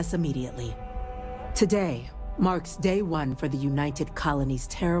process immediately. Today marks day 1 for the United Colonies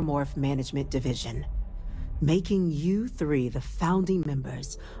Terramorph Management Division, making you 3 the founding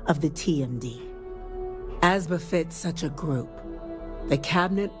members of the TMD. As befits such a group, the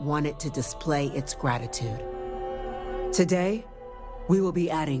Cabinet wanted to display its gratitude. Today, we will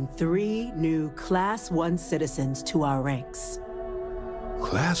be adding 3 new Class 1 citizens to our ranks.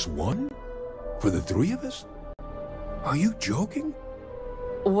 Class 1? For the 3 of us? Are you joking?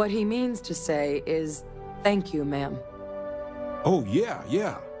 What he means to say is, thank you, ma'am. Oh,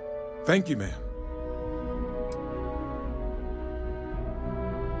 yeah. Thank you, ma'am.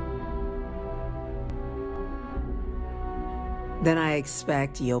 Then I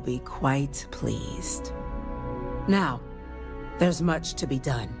expect you'll be quite pleased. Now, there's much to be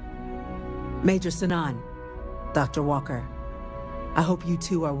done. Major Sinan, Dr. Walker, I hope you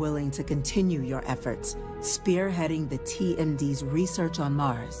two are willing to continue your efforts, spearheading the TMD's research on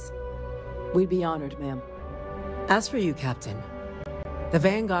Mars. We'd be honored, ma'am. As for you, Captain, the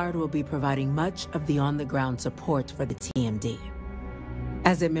Vanguard will be providing much of the on-the-ground support for the TMD.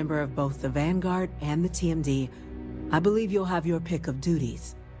 As a member of both the Vanguard and the TMD, I believe you'll have your pick of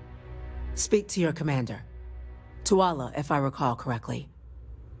duties. Speak to your commander, Tuala, if I recall correctly.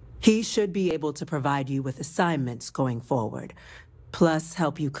 He should be able to provide you with assignments going forward, plus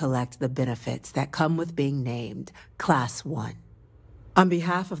help you collect the benefits that come with being named Class 1. On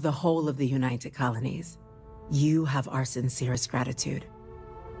behalf of the whole of the United Colonies, you have our sincerest gratitude.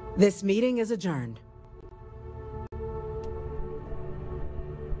 This meeting is adjourned.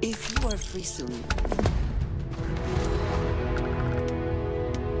 If you are free soon...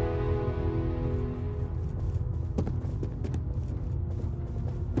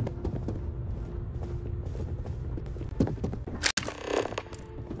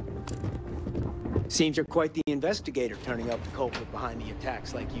 Seems you're quite the investigator, turning up the culprit behind the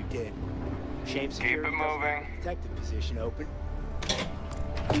attacks like you did. Shame security doesn't have a detective position open.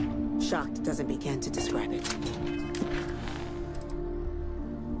 Shocked doesn't begin to describe it.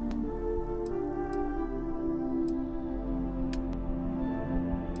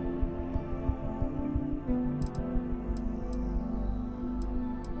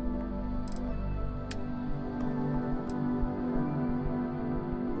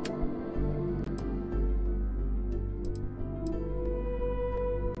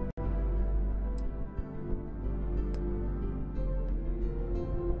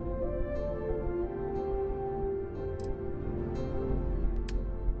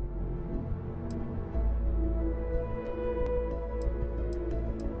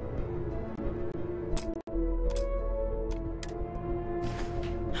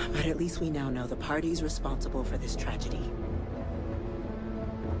 But at least we now know the parties responsible for this tragedy.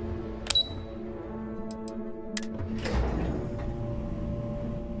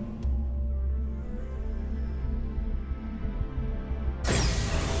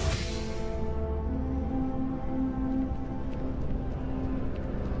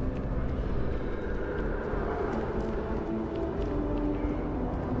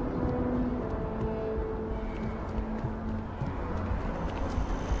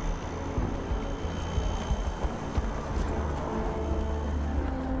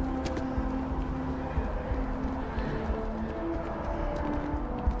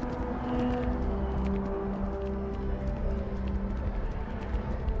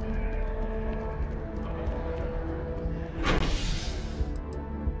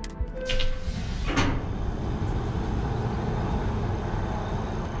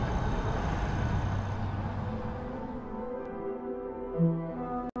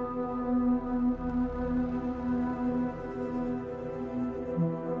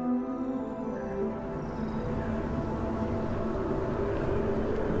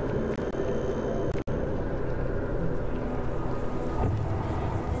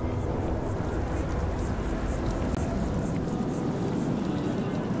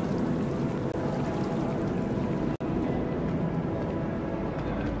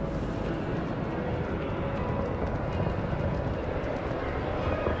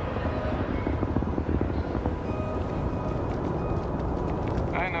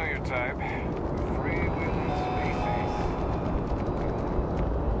 know your type. Freewheeling space ace.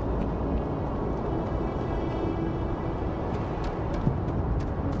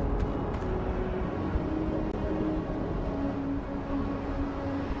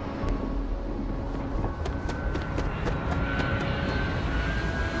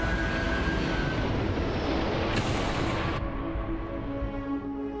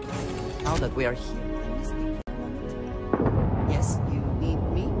 Now that we are here, can we speak for a moment? Yes, you need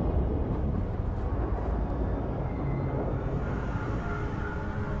me?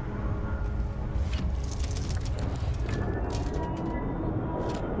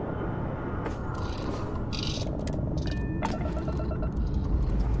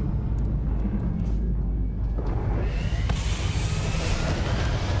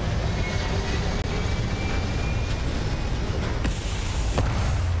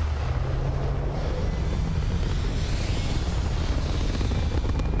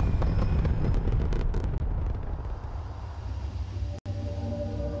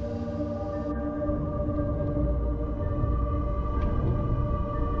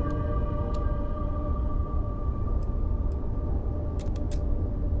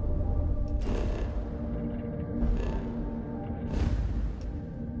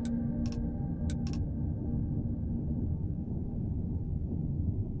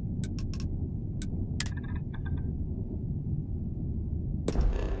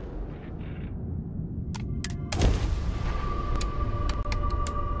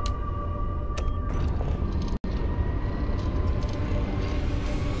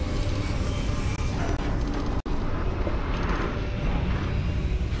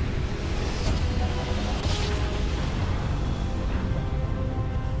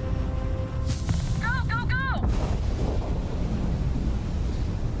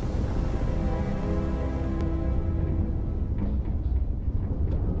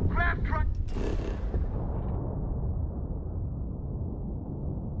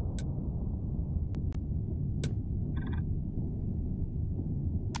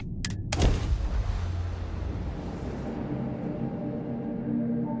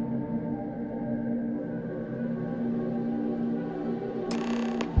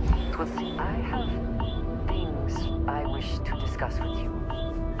 I have things I wish to discuss with you.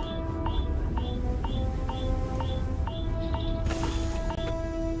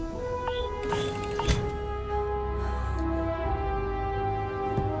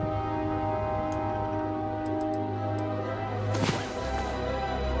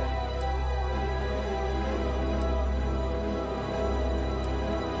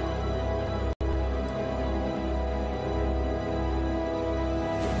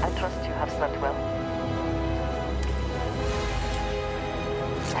 I trust you have slept well.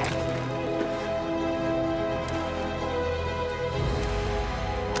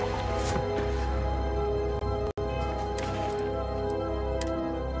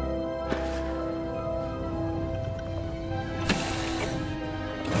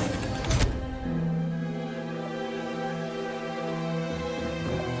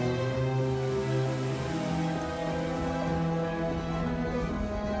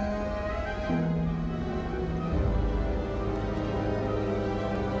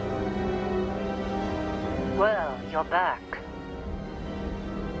 Well, you're back.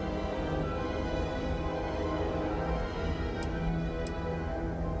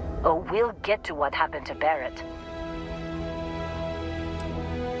 Oh, we'll get to what happened to Barrett.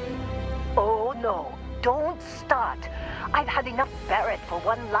 Oh, no. Don't start. I've had enough Barrett for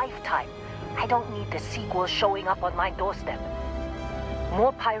one lifetime. I don't need the sequel showing up on my doorstep.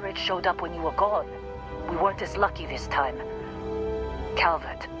 More pirates showed up when you were gone. We weren't as lucky this time.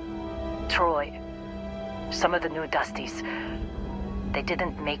 Calvert, Troy, some of the new Dusties, they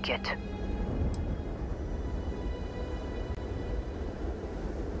didn't make it.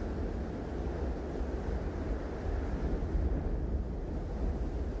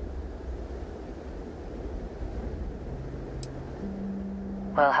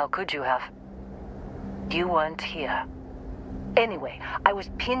 Well, how could you have? You weren't here. Anyway, I was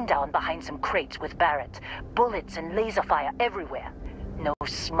pinned down behind some crates with Barrett. Bullets and laser fire everywhere. No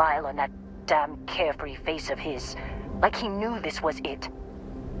smile on that damn carefree face of his. Like he knew this was it.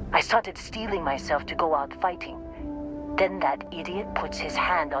 I started steeling myself to go out fighting. Then that idiot puts his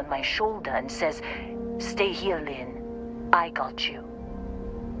hand on my shoulder and says, "Stay here, Lynn. I got you."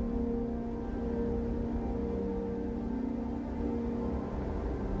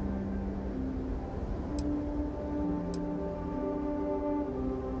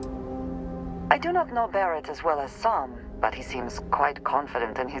 I do not know Barrett as well as some, but he seems quite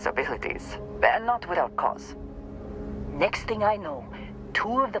confident in his abilities. And not without cause. Next thing I know,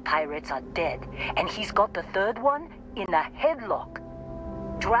 2 of the pirates are dead, and he's got the 3rd one in a headlock.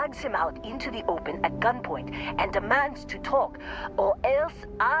 Drags him out into the open at gunpoint and demands to talk, or else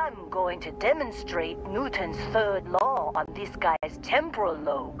I'm going to demonstrate Newton's 3rd law on this guy's temporal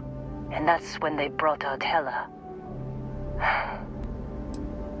lobe. And that's when they brought out Hela.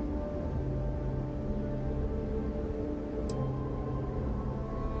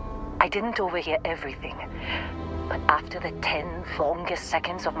 I didn't overhear everything, but after the 10 longest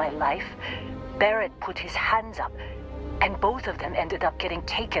seconds of my life, Barrett put his hands up, and both of them ended up getting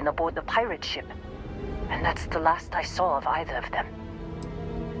taken aboard the pirate ship. And that's the last I saw of either of them.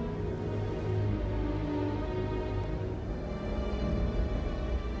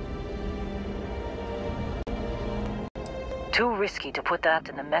 Too risky to put that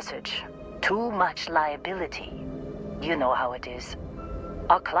in the message. Too much liability. You know how it is.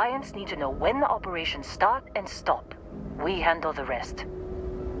 Our clients need to know when the operations start and stop. We handle the rest.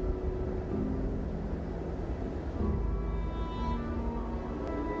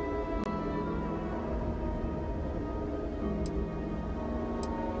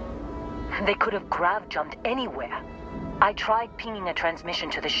 They could have grav-jumped anywhere. I tried pinging a transmission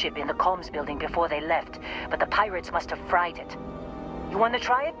to the ship in the comms building before they left, but the pirates must have fried it. You want to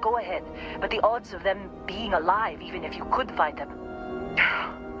try it? Go ahead. But the odds of them being alive, even if you could find them...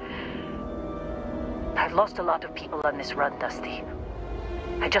 I've lost a lot of people on this run, Dusty.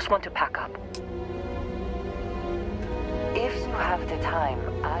 I just want to pack up. If you have the time,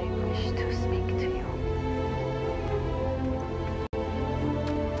 I wish to speak to you.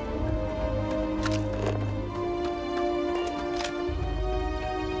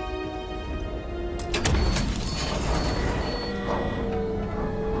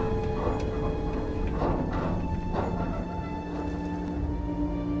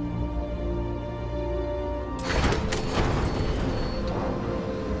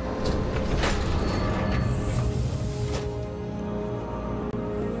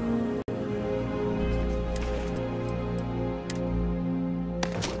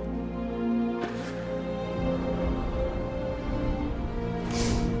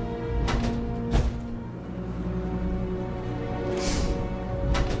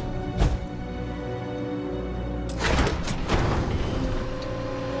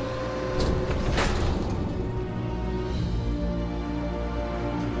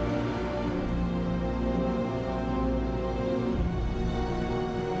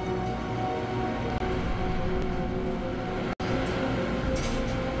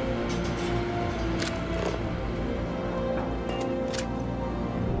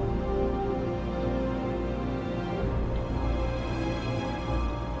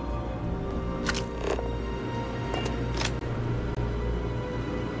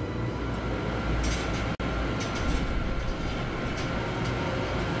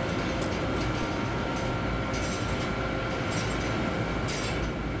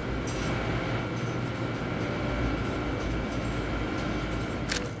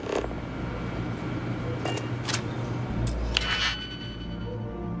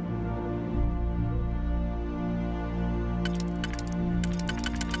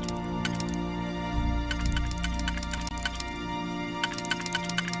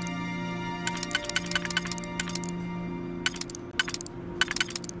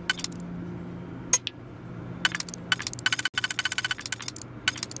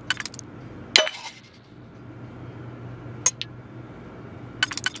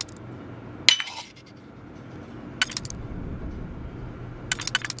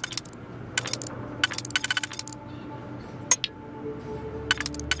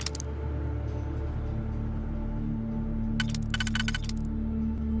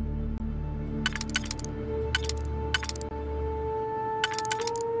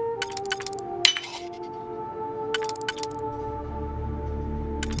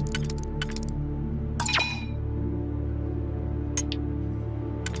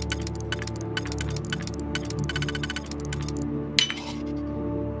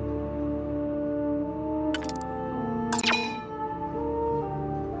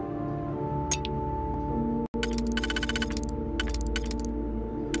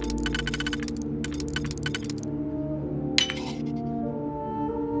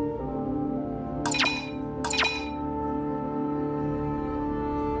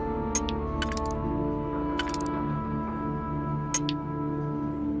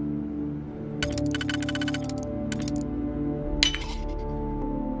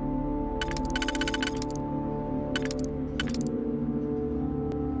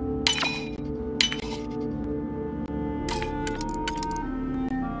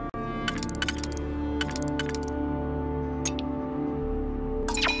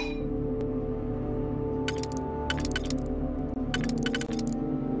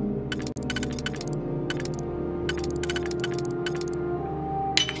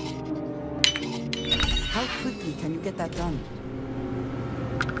 done.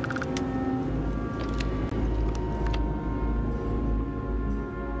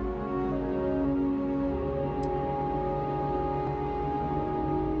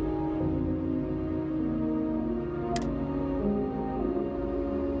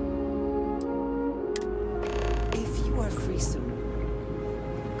 If you are free soon,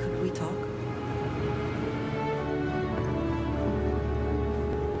 could we talk?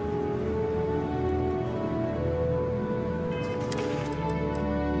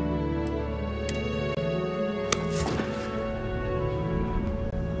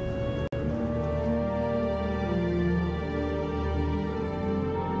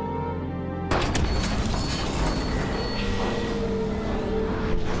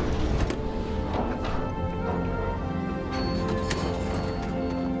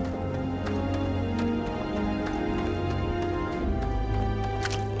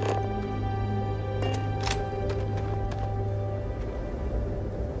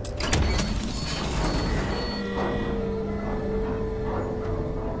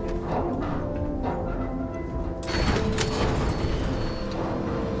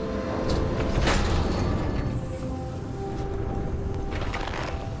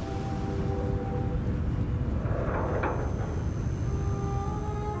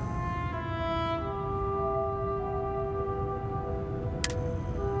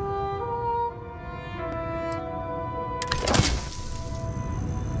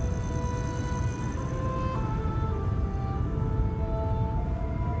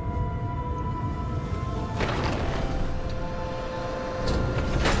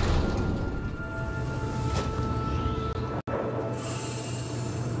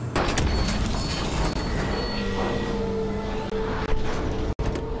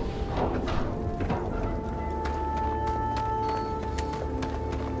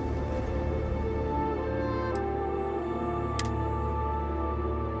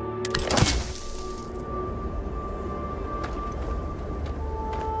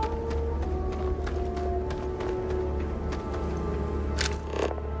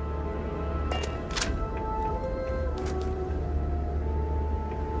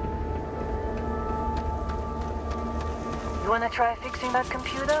 You wanna try fixing that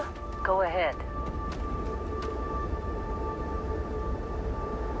computer? Go ahead.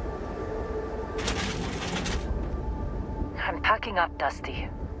 I'm packing up, Dusty.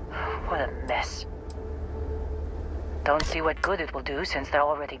 What a mess. Don't see what good it will do since they're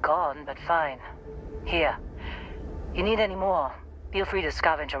already gone, but fine. Here. You need any more? Feel free to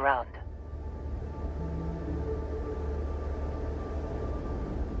scavenge around.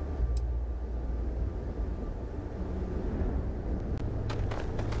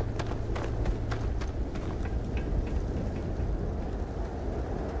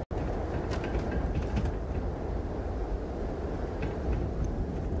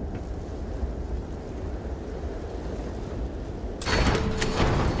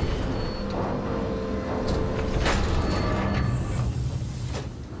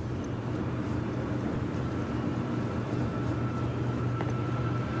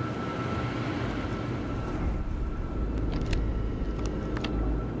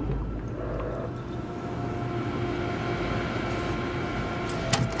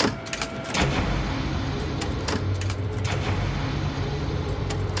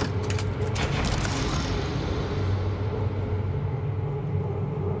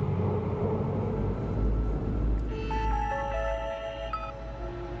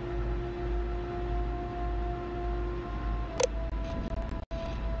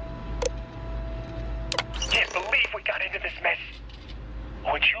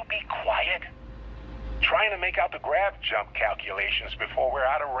 Make out the grav jump calculations before we're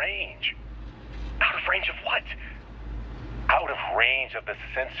out of range. Out of range of what? Out of range of the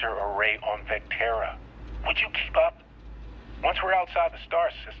sensor array on Vectera. Would you keep up? Once we're outside the star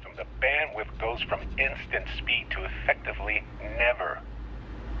system, the bandwidth goes from instant speed to effectively never.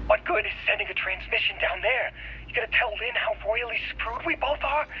 What good is sending a transmission down there? You gonna tell Lynn how royally screwed we both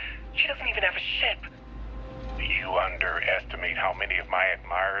are? She doesn't even have a ship. You underestimate how many of my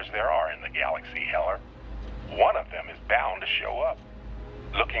admirers there are in the galaxy, Heller. One of them is bound to show up,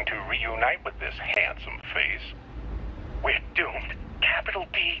 looking to reunite with this handsome face. We're doomed. Capital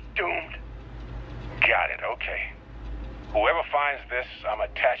D, doomed. Got it, okay. Whoever finds this, I'm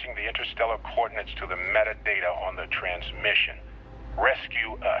attaching the interstellar coordinates to the metadata on the transmission.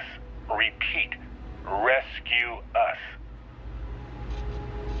 Rescue us. Repeat, rescue us.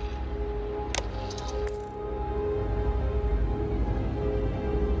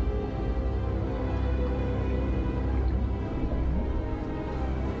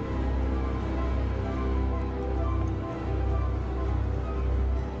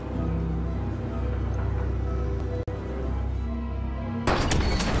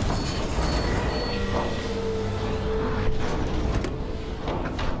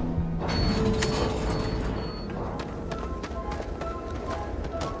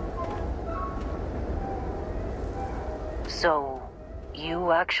 So,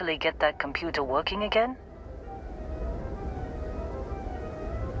 you actually get that computer working again?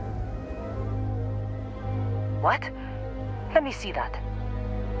 What? Let me see that.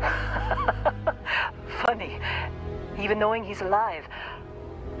 Funny. Even knowing he's alive,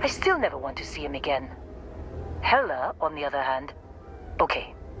 I still never want to see him again. Hela, on the other hand...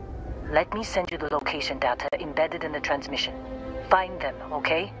 Okay. Let me send you the location data embedded in the transmission. Find them,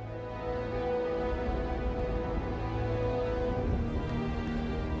 okay?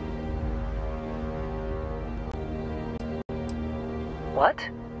 What?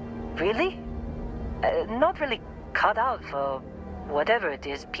 Really? Not really cut out for whatever it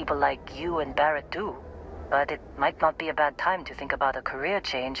is people like you and Barrett do. But it might not be a bad time to think about a career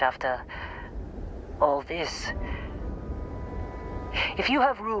change after all this. If you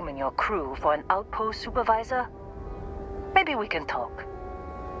have room in your crew for an outpost supervisor, maybe we can talk.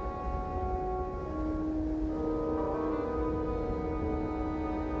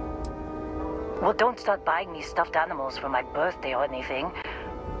 Well, don't start buying me stuffed animals for my birthday or anything.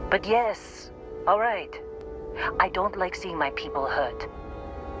 But yes, all right. I don't like seeing my people hurt.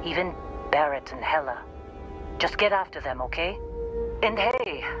 Even Barrett and Hela. Just get after them, okay? And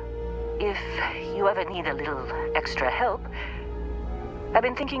hey, if you ever need a little extra help, I've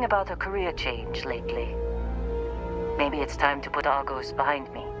been thinking about a career change lately. Maybe it's time to put Argos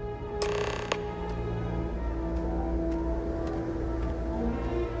behind me.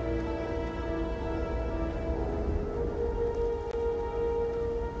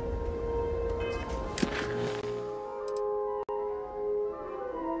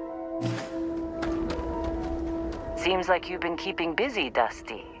 Seems like you've been keeping busy,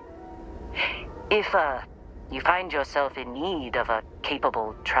 Dusty. If, you find yourself in need of a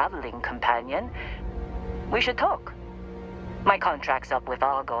capable traveling companion, we should talk. My contract's up with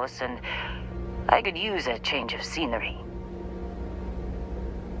Argos, and I could use a change of scenery.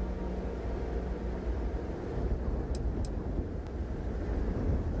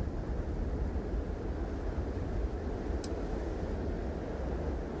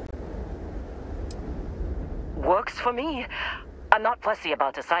 Works for me. I'm not fussy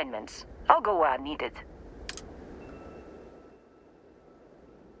about assignments. I'll go where I'm needed.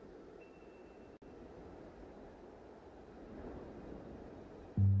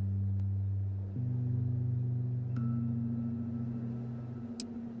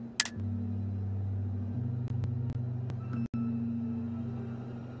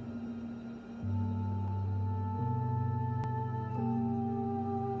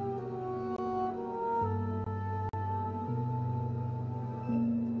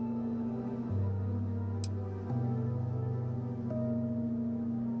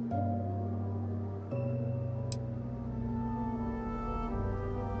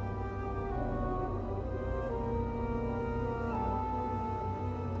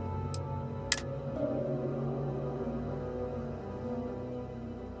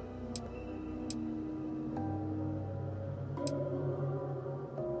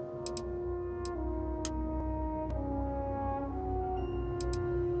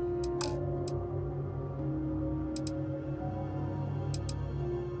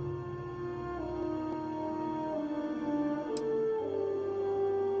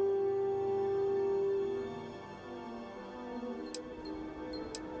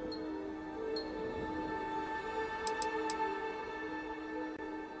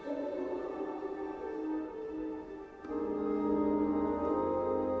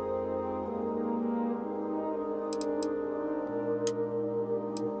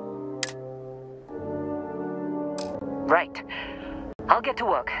 Right. I'll get to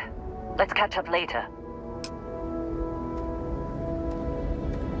work. Let's catch up later.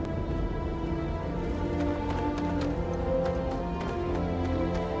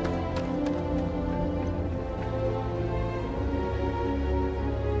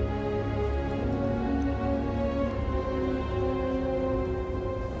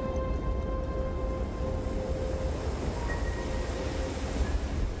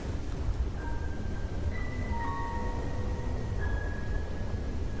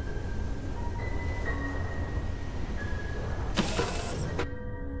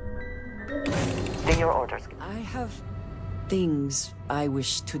 Your orders. I have things I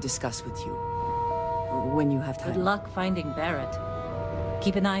wish to discuss with you. When you have time. Good luck finding Barrett.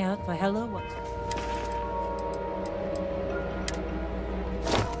 Keep an eye out for Hela.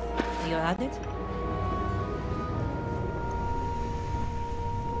 You at it?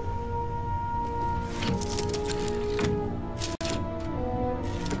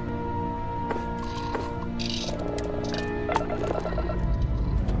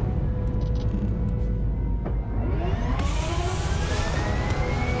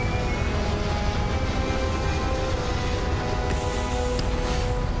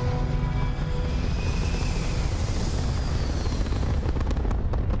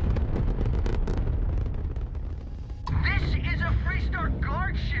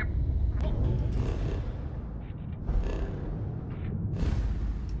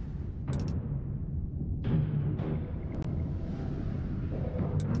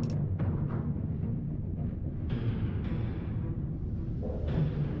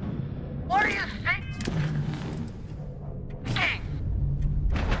 What do you think?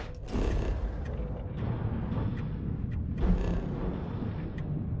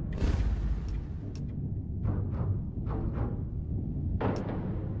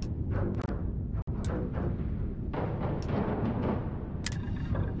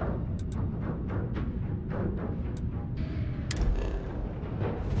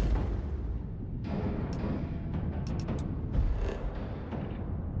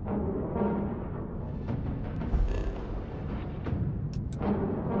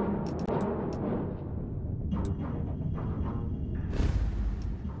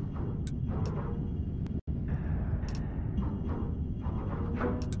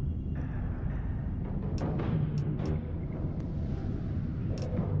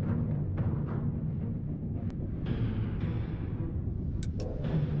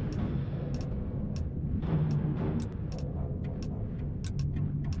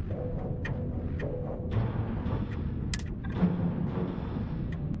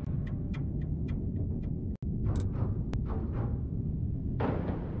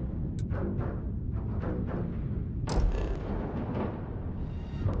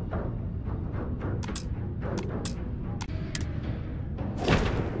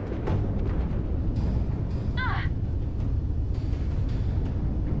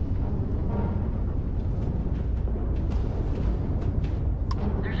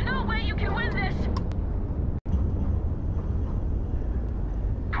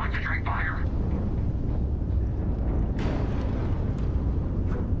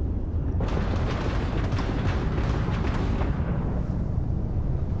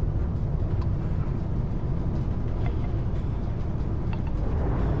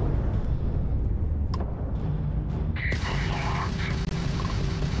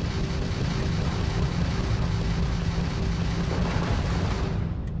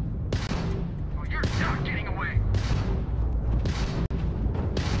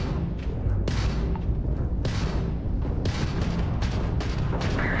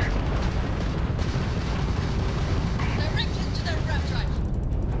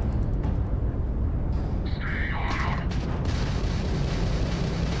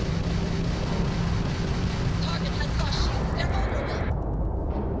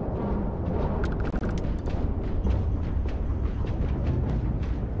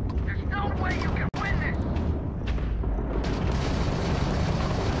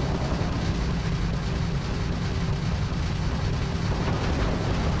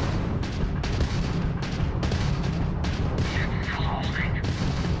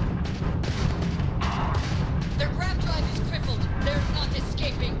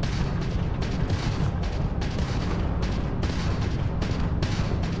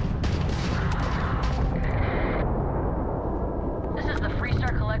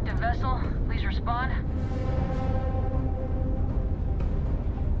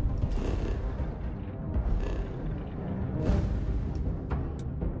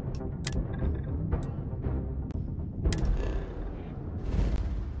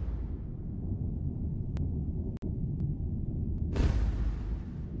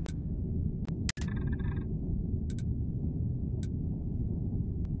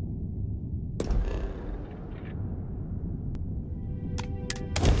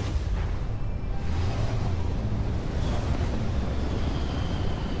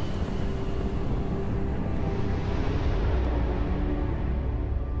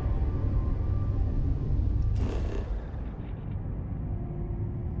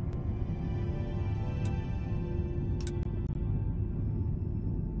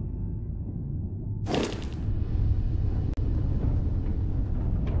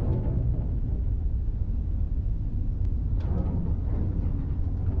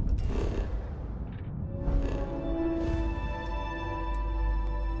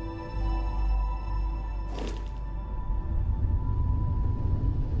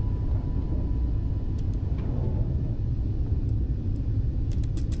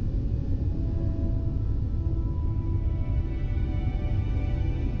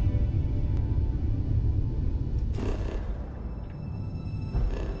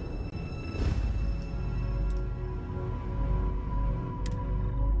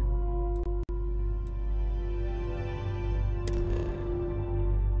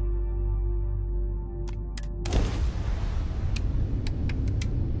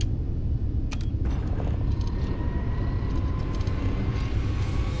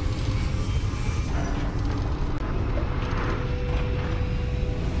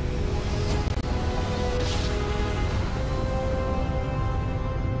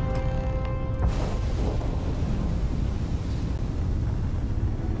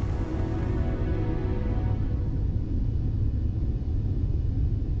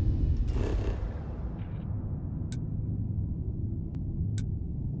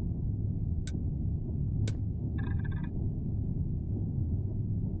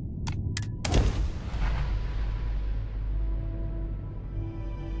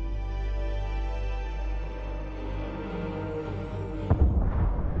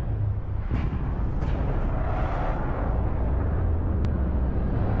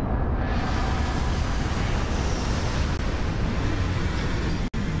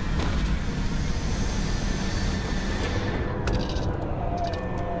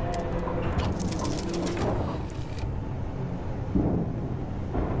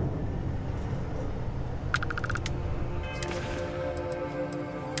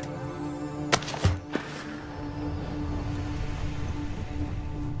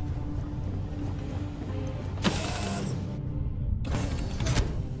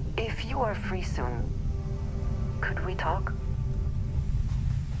 are free soon, could we talk?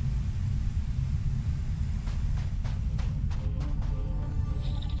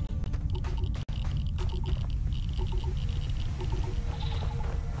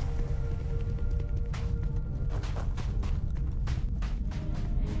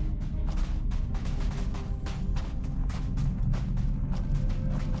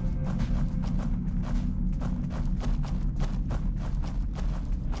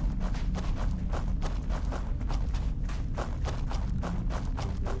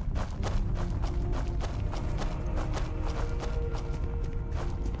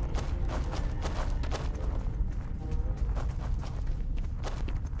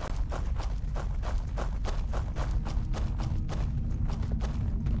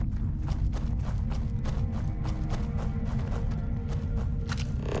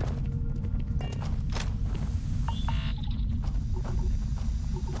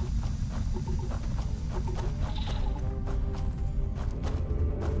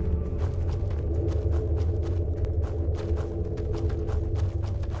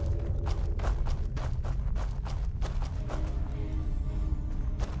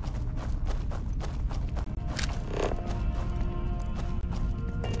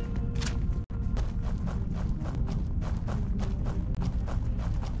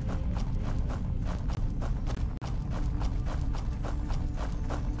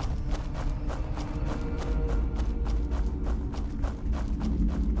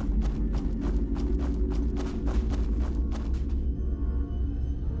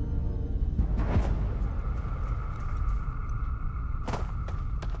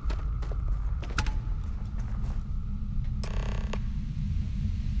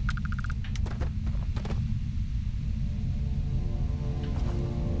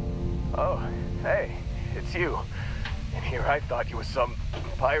 Oh, hey, it's you. And here I thought you was some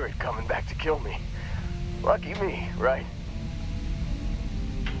pirate coming back to kill me. Lucky me, right?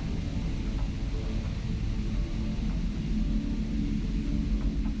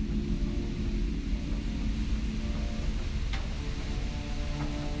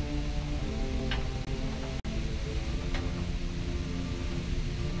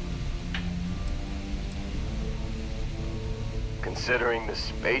 Considering the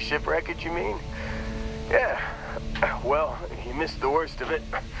spaceship wreckage, you mean? Yeah. Well, you missed the worst of it.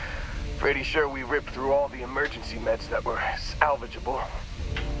 Pretty sure we ripped through all the emergency meds that were salvageable.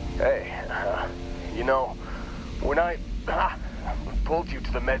 Hey, you know, when I pulled you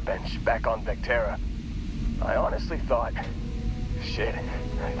to the med bench back on Vectera, I honestly thought, shit,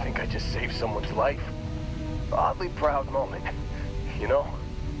 I think I just saved someone's life. Oddly proud moment, you know?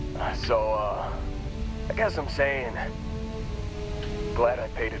 So, I guess I'm saying, glad I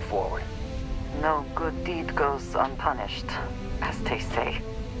paid it forward. No good deed goes unpunished, as they say.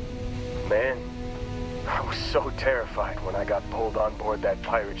 Man, I was so terrified when I got pulled on board that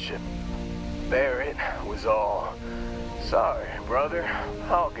pirate ship. There it was all, sorry, brother,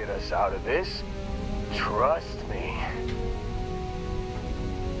 I'll get us out of this. Trust me.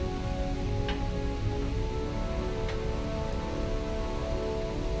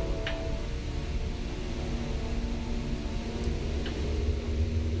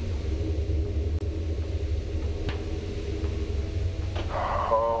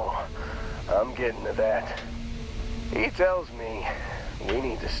 Getting to that. He tells me we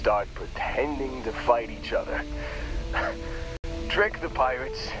need to start pretending to fight each other. Trick the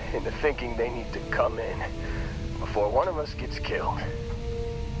pirates into thinking they need to come in before one of us gets killed.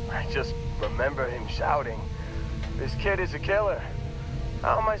 I just remember him shouting, "This kid is a killer.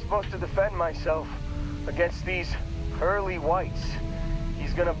 How am I supposed to defend myself against these pearly whites?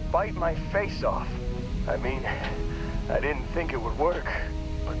 He's gonna bite my face off." I mean, I didn't think it would work,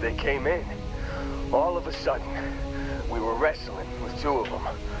 but they came in. All of a sudden, we were wrestling with two of them.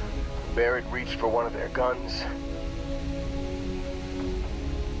 Barrett reached for one of their guns.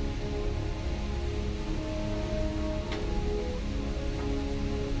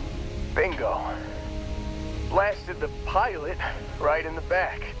 Bingo. Blasted the pilot right in the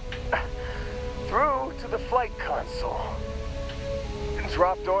back. Through to the flight console. And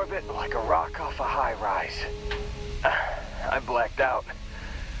dropped orbit like a rock off a high-rise. I blacked out.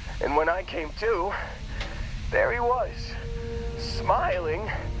 And when I came to, there he was, smiling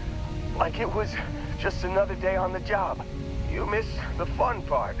like it was just another day on the job. You missed the fun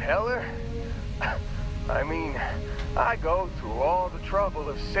part, Heller. I mean, I go through all the trouble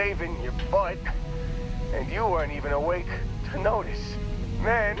of saving your butt, and you weren't even awake to notice.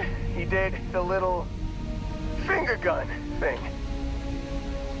 Then he did the little finger gun thing.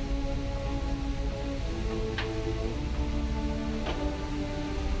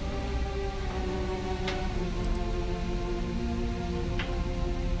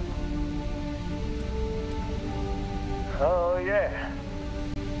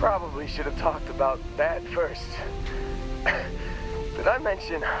 Probably should have talked about that first. Did I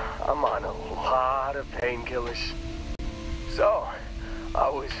mention I'm on a lot of painkillers? So, I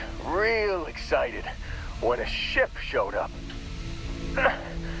was real excited when a ship showed up.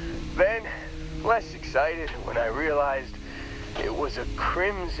 Then, less excited when I realized it was a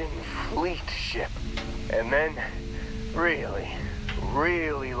Crimson Fleet ship. And then,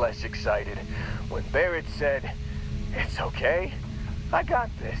 really less excited when Barrett said, "It's okay, I got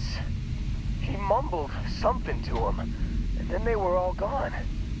this." He mumbled something to him, and then they were all gone.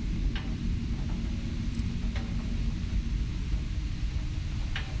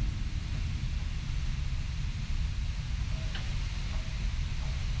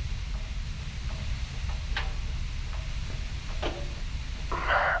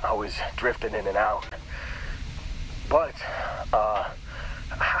 I was drifting in and out. But,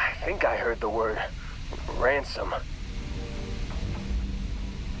 I think I heard the word ransom.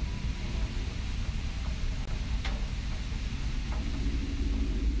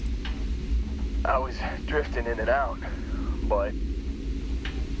 I was drifting in and out, but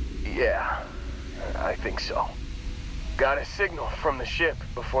yeah, I think so. Got a signal from the ship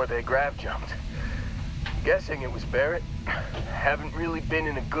before they grav jumped. Guessing it was Barrett. Haven't really been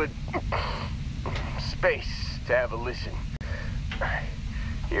in a good space to have a listen.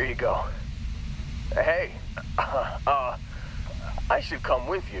 Here you go. Hey, I should come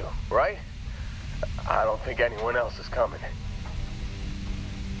with you, right? I don't think anyone else is coming.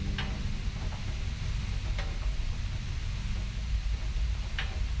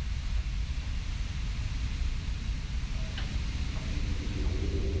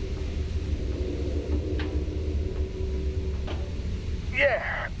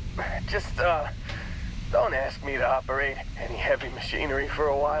 Yeah, just, don't ask me to operate any heavy machinery for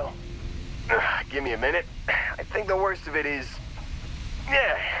a while. Give me a minute. I think the worst of it is...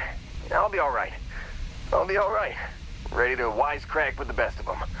 Yeah, I'll be alright. I'll be alright. Ready to wisecrack with the best of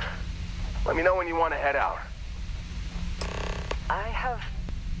them. Let me know when you want to head out. I have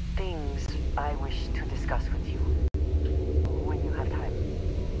things I wish to discuss with you. When you have time.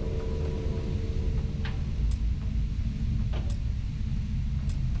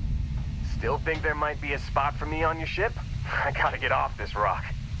 Still think there might be a spot for me on your ship? I gotta get off this rock.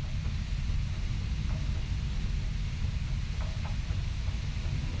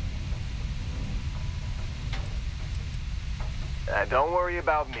 Don't worry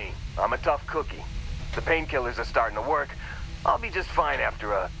about me. I'm a tough cookie. The painkillers are starting to work. I'll be just fine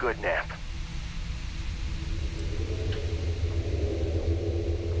after a good nap.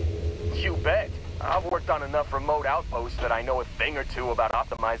 You bet. I've worked on enough remote outposts that I know a thing or two about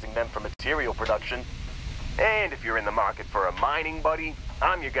optimizing them for material production. And if you're in the market for a mining buddy,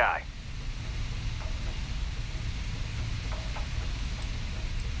 I'm your guy.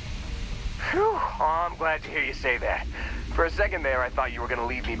 Whew, oh, I'm glad to hear you say that. For a second there, I thought you were gonna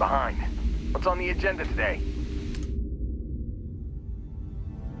leave me behind. What's on the agenda today?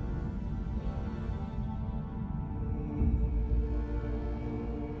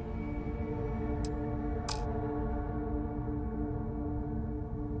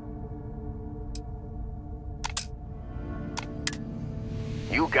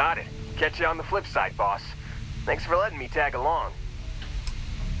 You got it. Catch you on the flip side, boss. Thanks for letting me tag along.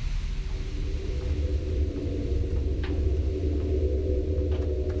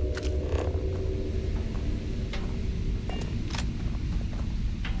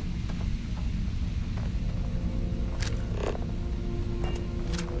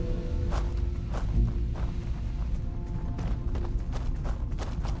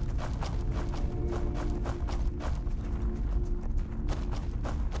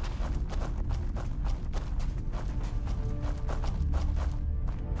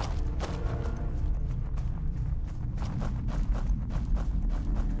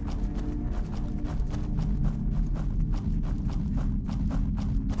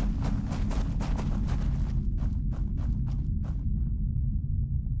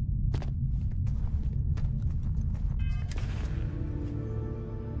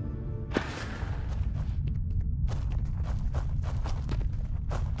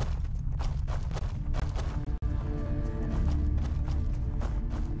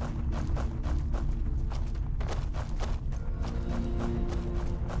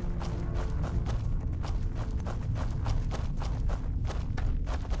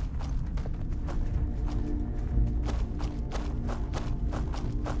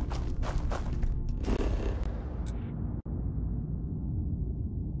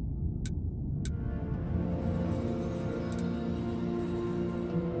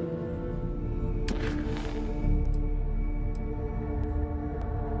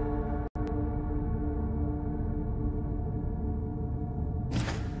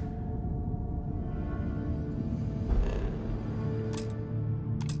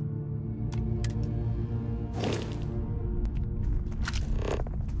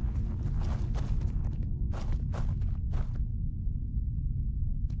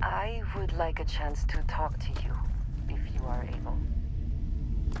 I would like a chance to talk to you, if you are able.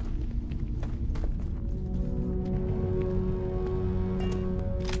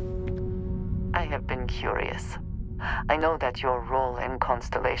 I have been curious. I know that your role in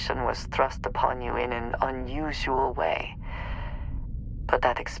Constellation was thrust upon you in an unusual way. But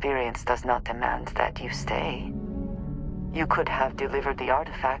that experience does not demand that you stay. You could have delivered the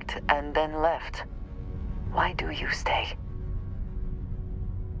artifact and then left. Why do you stay?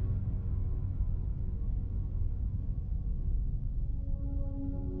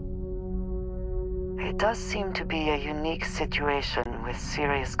 It does seem to be a unique situation with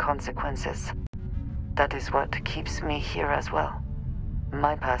serious consequences. That is what keeps me here as well.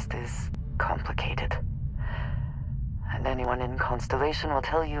 My past is complicated. And anyone in Constellation will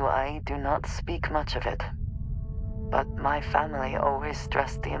tell you I do not speak much of it. But my family always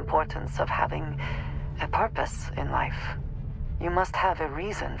stressed the importance of having a purpose in life. You must have a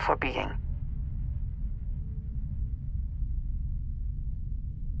reason for being.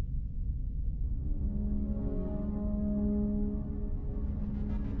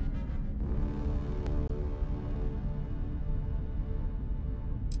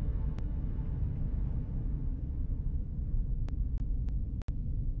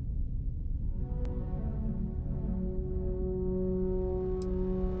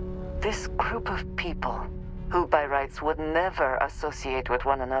 This group of people, who by rights would never associate with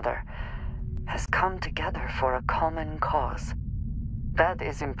one another, has come together for a common cause. That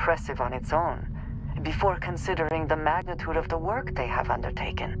is impressive on its own, before considering the magnitude of the work they have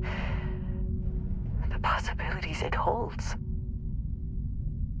undertaken, the possibilities it holds.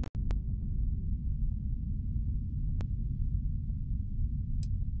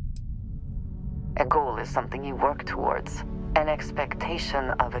 A goal is something you work towards. An expectation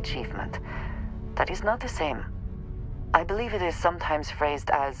of achievement. That is not the same. I believe it is sometimes phrased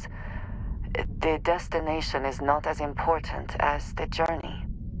as, the destination is not as important as the journey.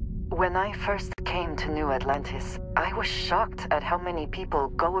 When I first came to New Atlantis, I was shocked at how many people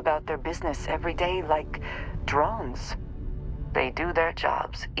go about their business every day like drones. They do their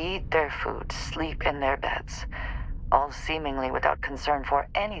jobs, eat their food, sleep in their beds, all seemingly without concern for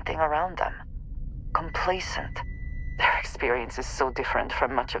anything around them. Complacent. Their experience is so different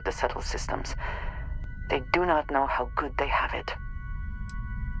from much of the settled systems. They do not know how good they have it.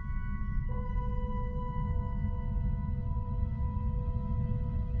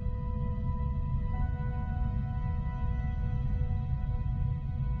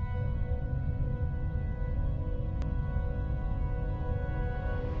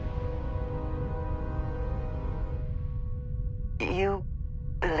 You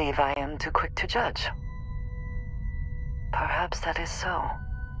believe I am too quick to judge. Perhaps that is so.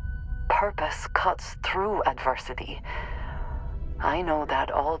 Purpose cuts through adversity. I know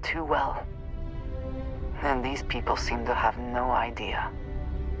that all too well. And these people seem to have no idea.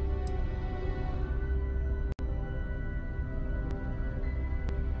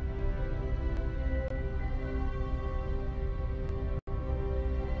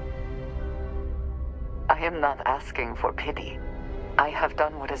 I am not asking for pity. I have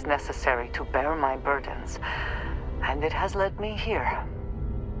done what is necessary to bear my burdens. And it has led me here.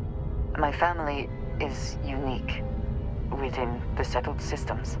 My family is unique within the settled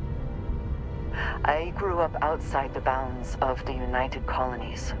systems. I grew up outside the bounds of the United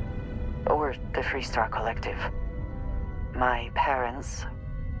Colonies, or the Freestar Collective. My parents,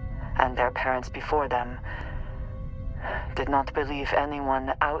 and their parents before them, did not believe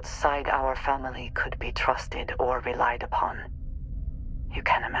anyone outside our family could be trusted or relied upon. You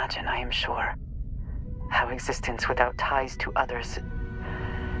can imagine, I am sure, how existence without ties to others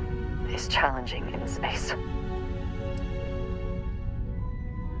is challenging in space.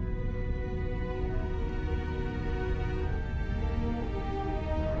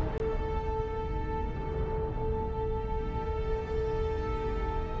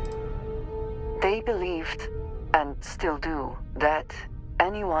 They believed, and still do, that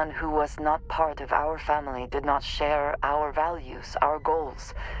anyone who was not part of our family did not share our values, our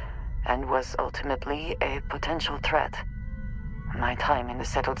goals, and was ultimately a potential threat. My time in the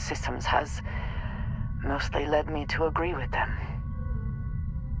settled systems has mostly led me to agree with them.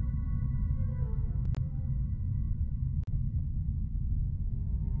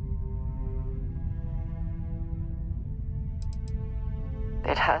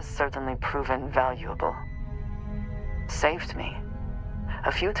 It has certainly proven valuable. Saved me.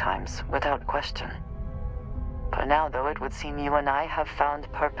 A few times, without question. For now, though, it would seem you and I have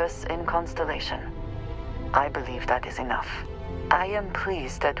found purpose in Constellation. I believe that is enough. I am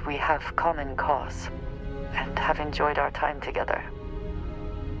pleased that we have common cause, and have enjoyed our time together.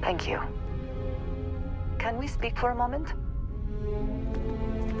 Thank you. Can we speak for a moment?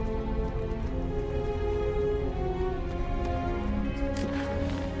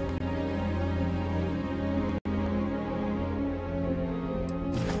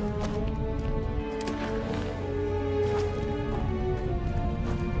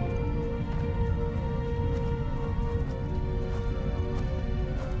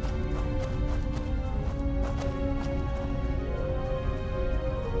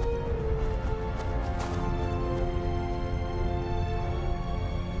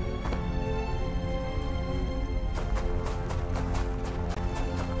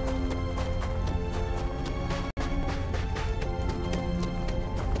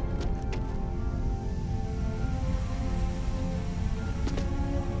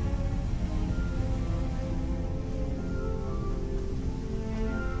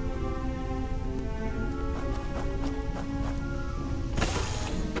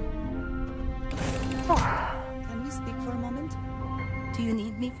 Can we speak for a moment? Do you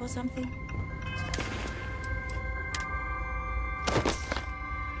need me for something?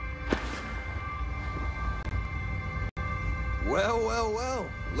 Well, well, well.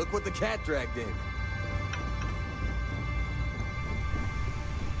 Look what the cat dragged in.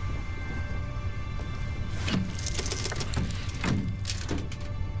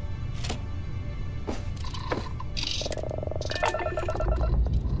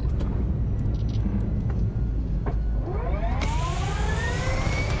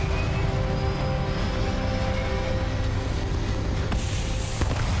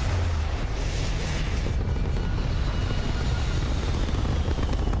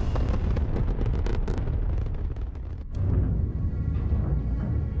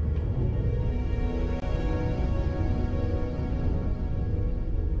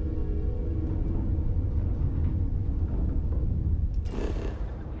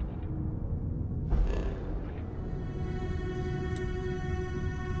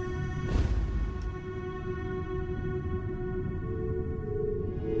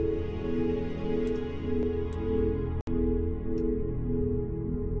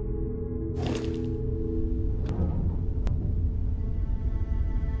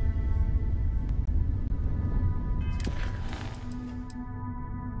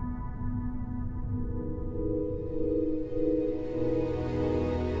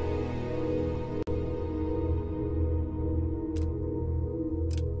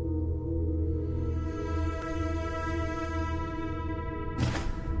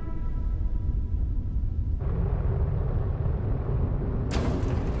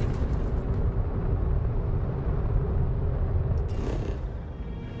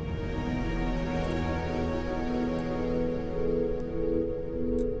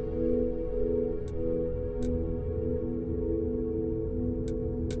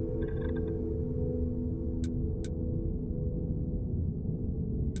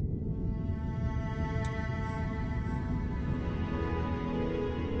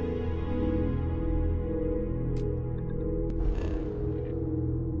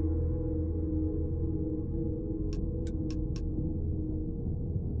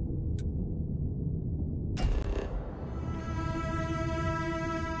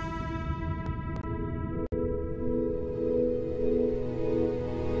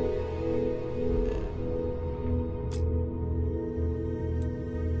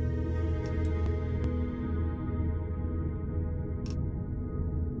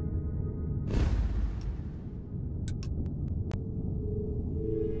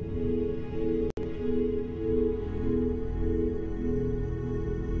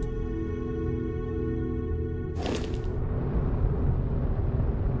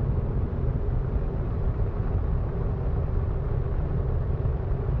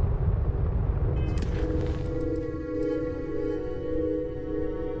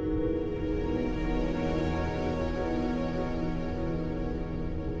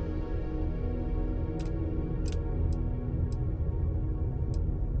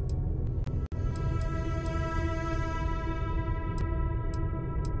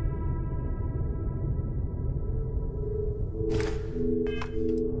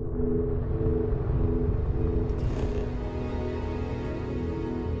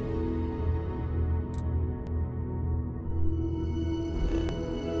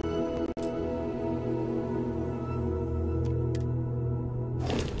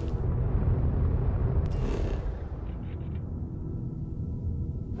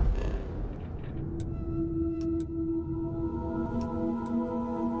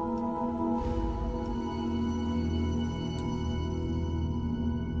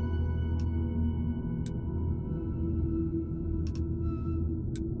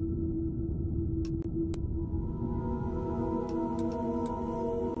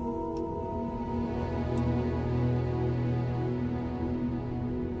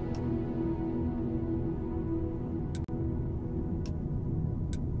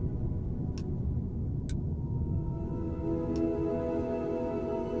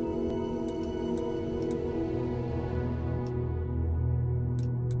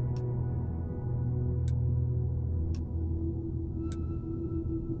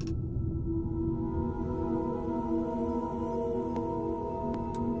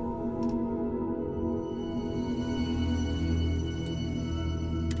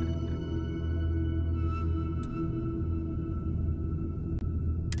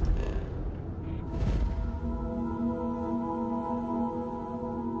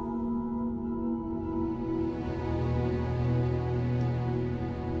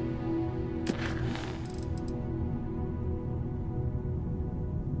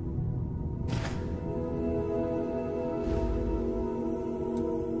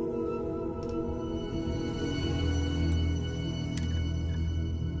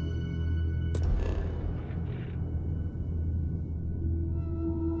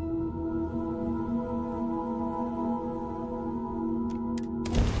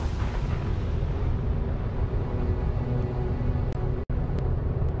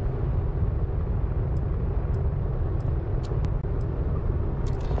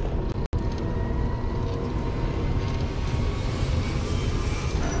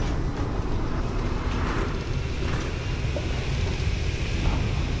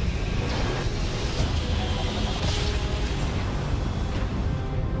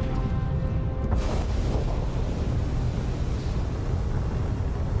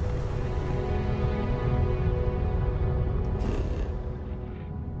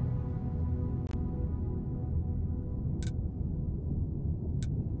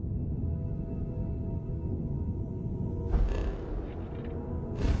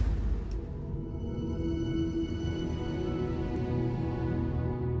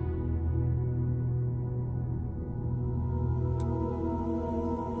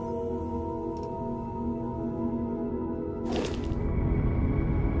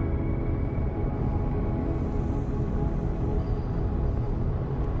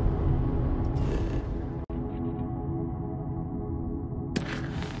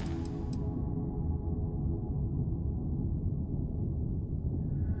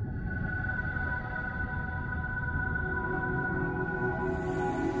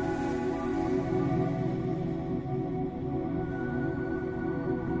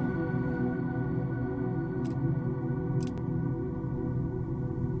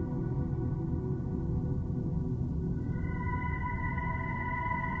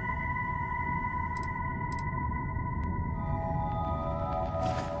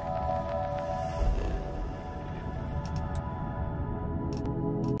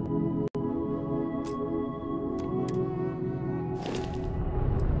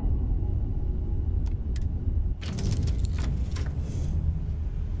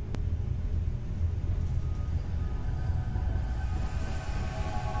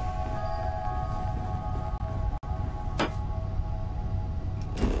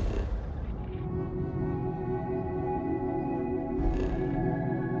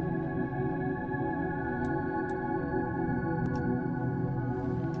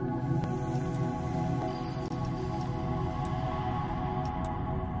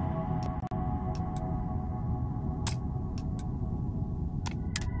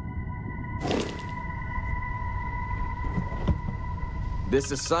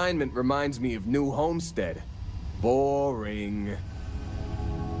 This assignment reminds me of New Homestead. Boring.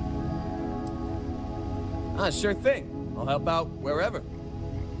 Sure thing. I'll help out wherever.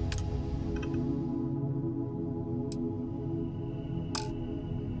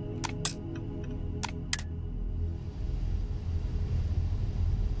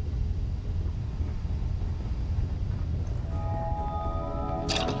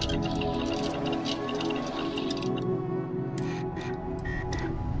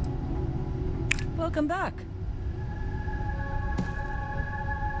 Welcome back.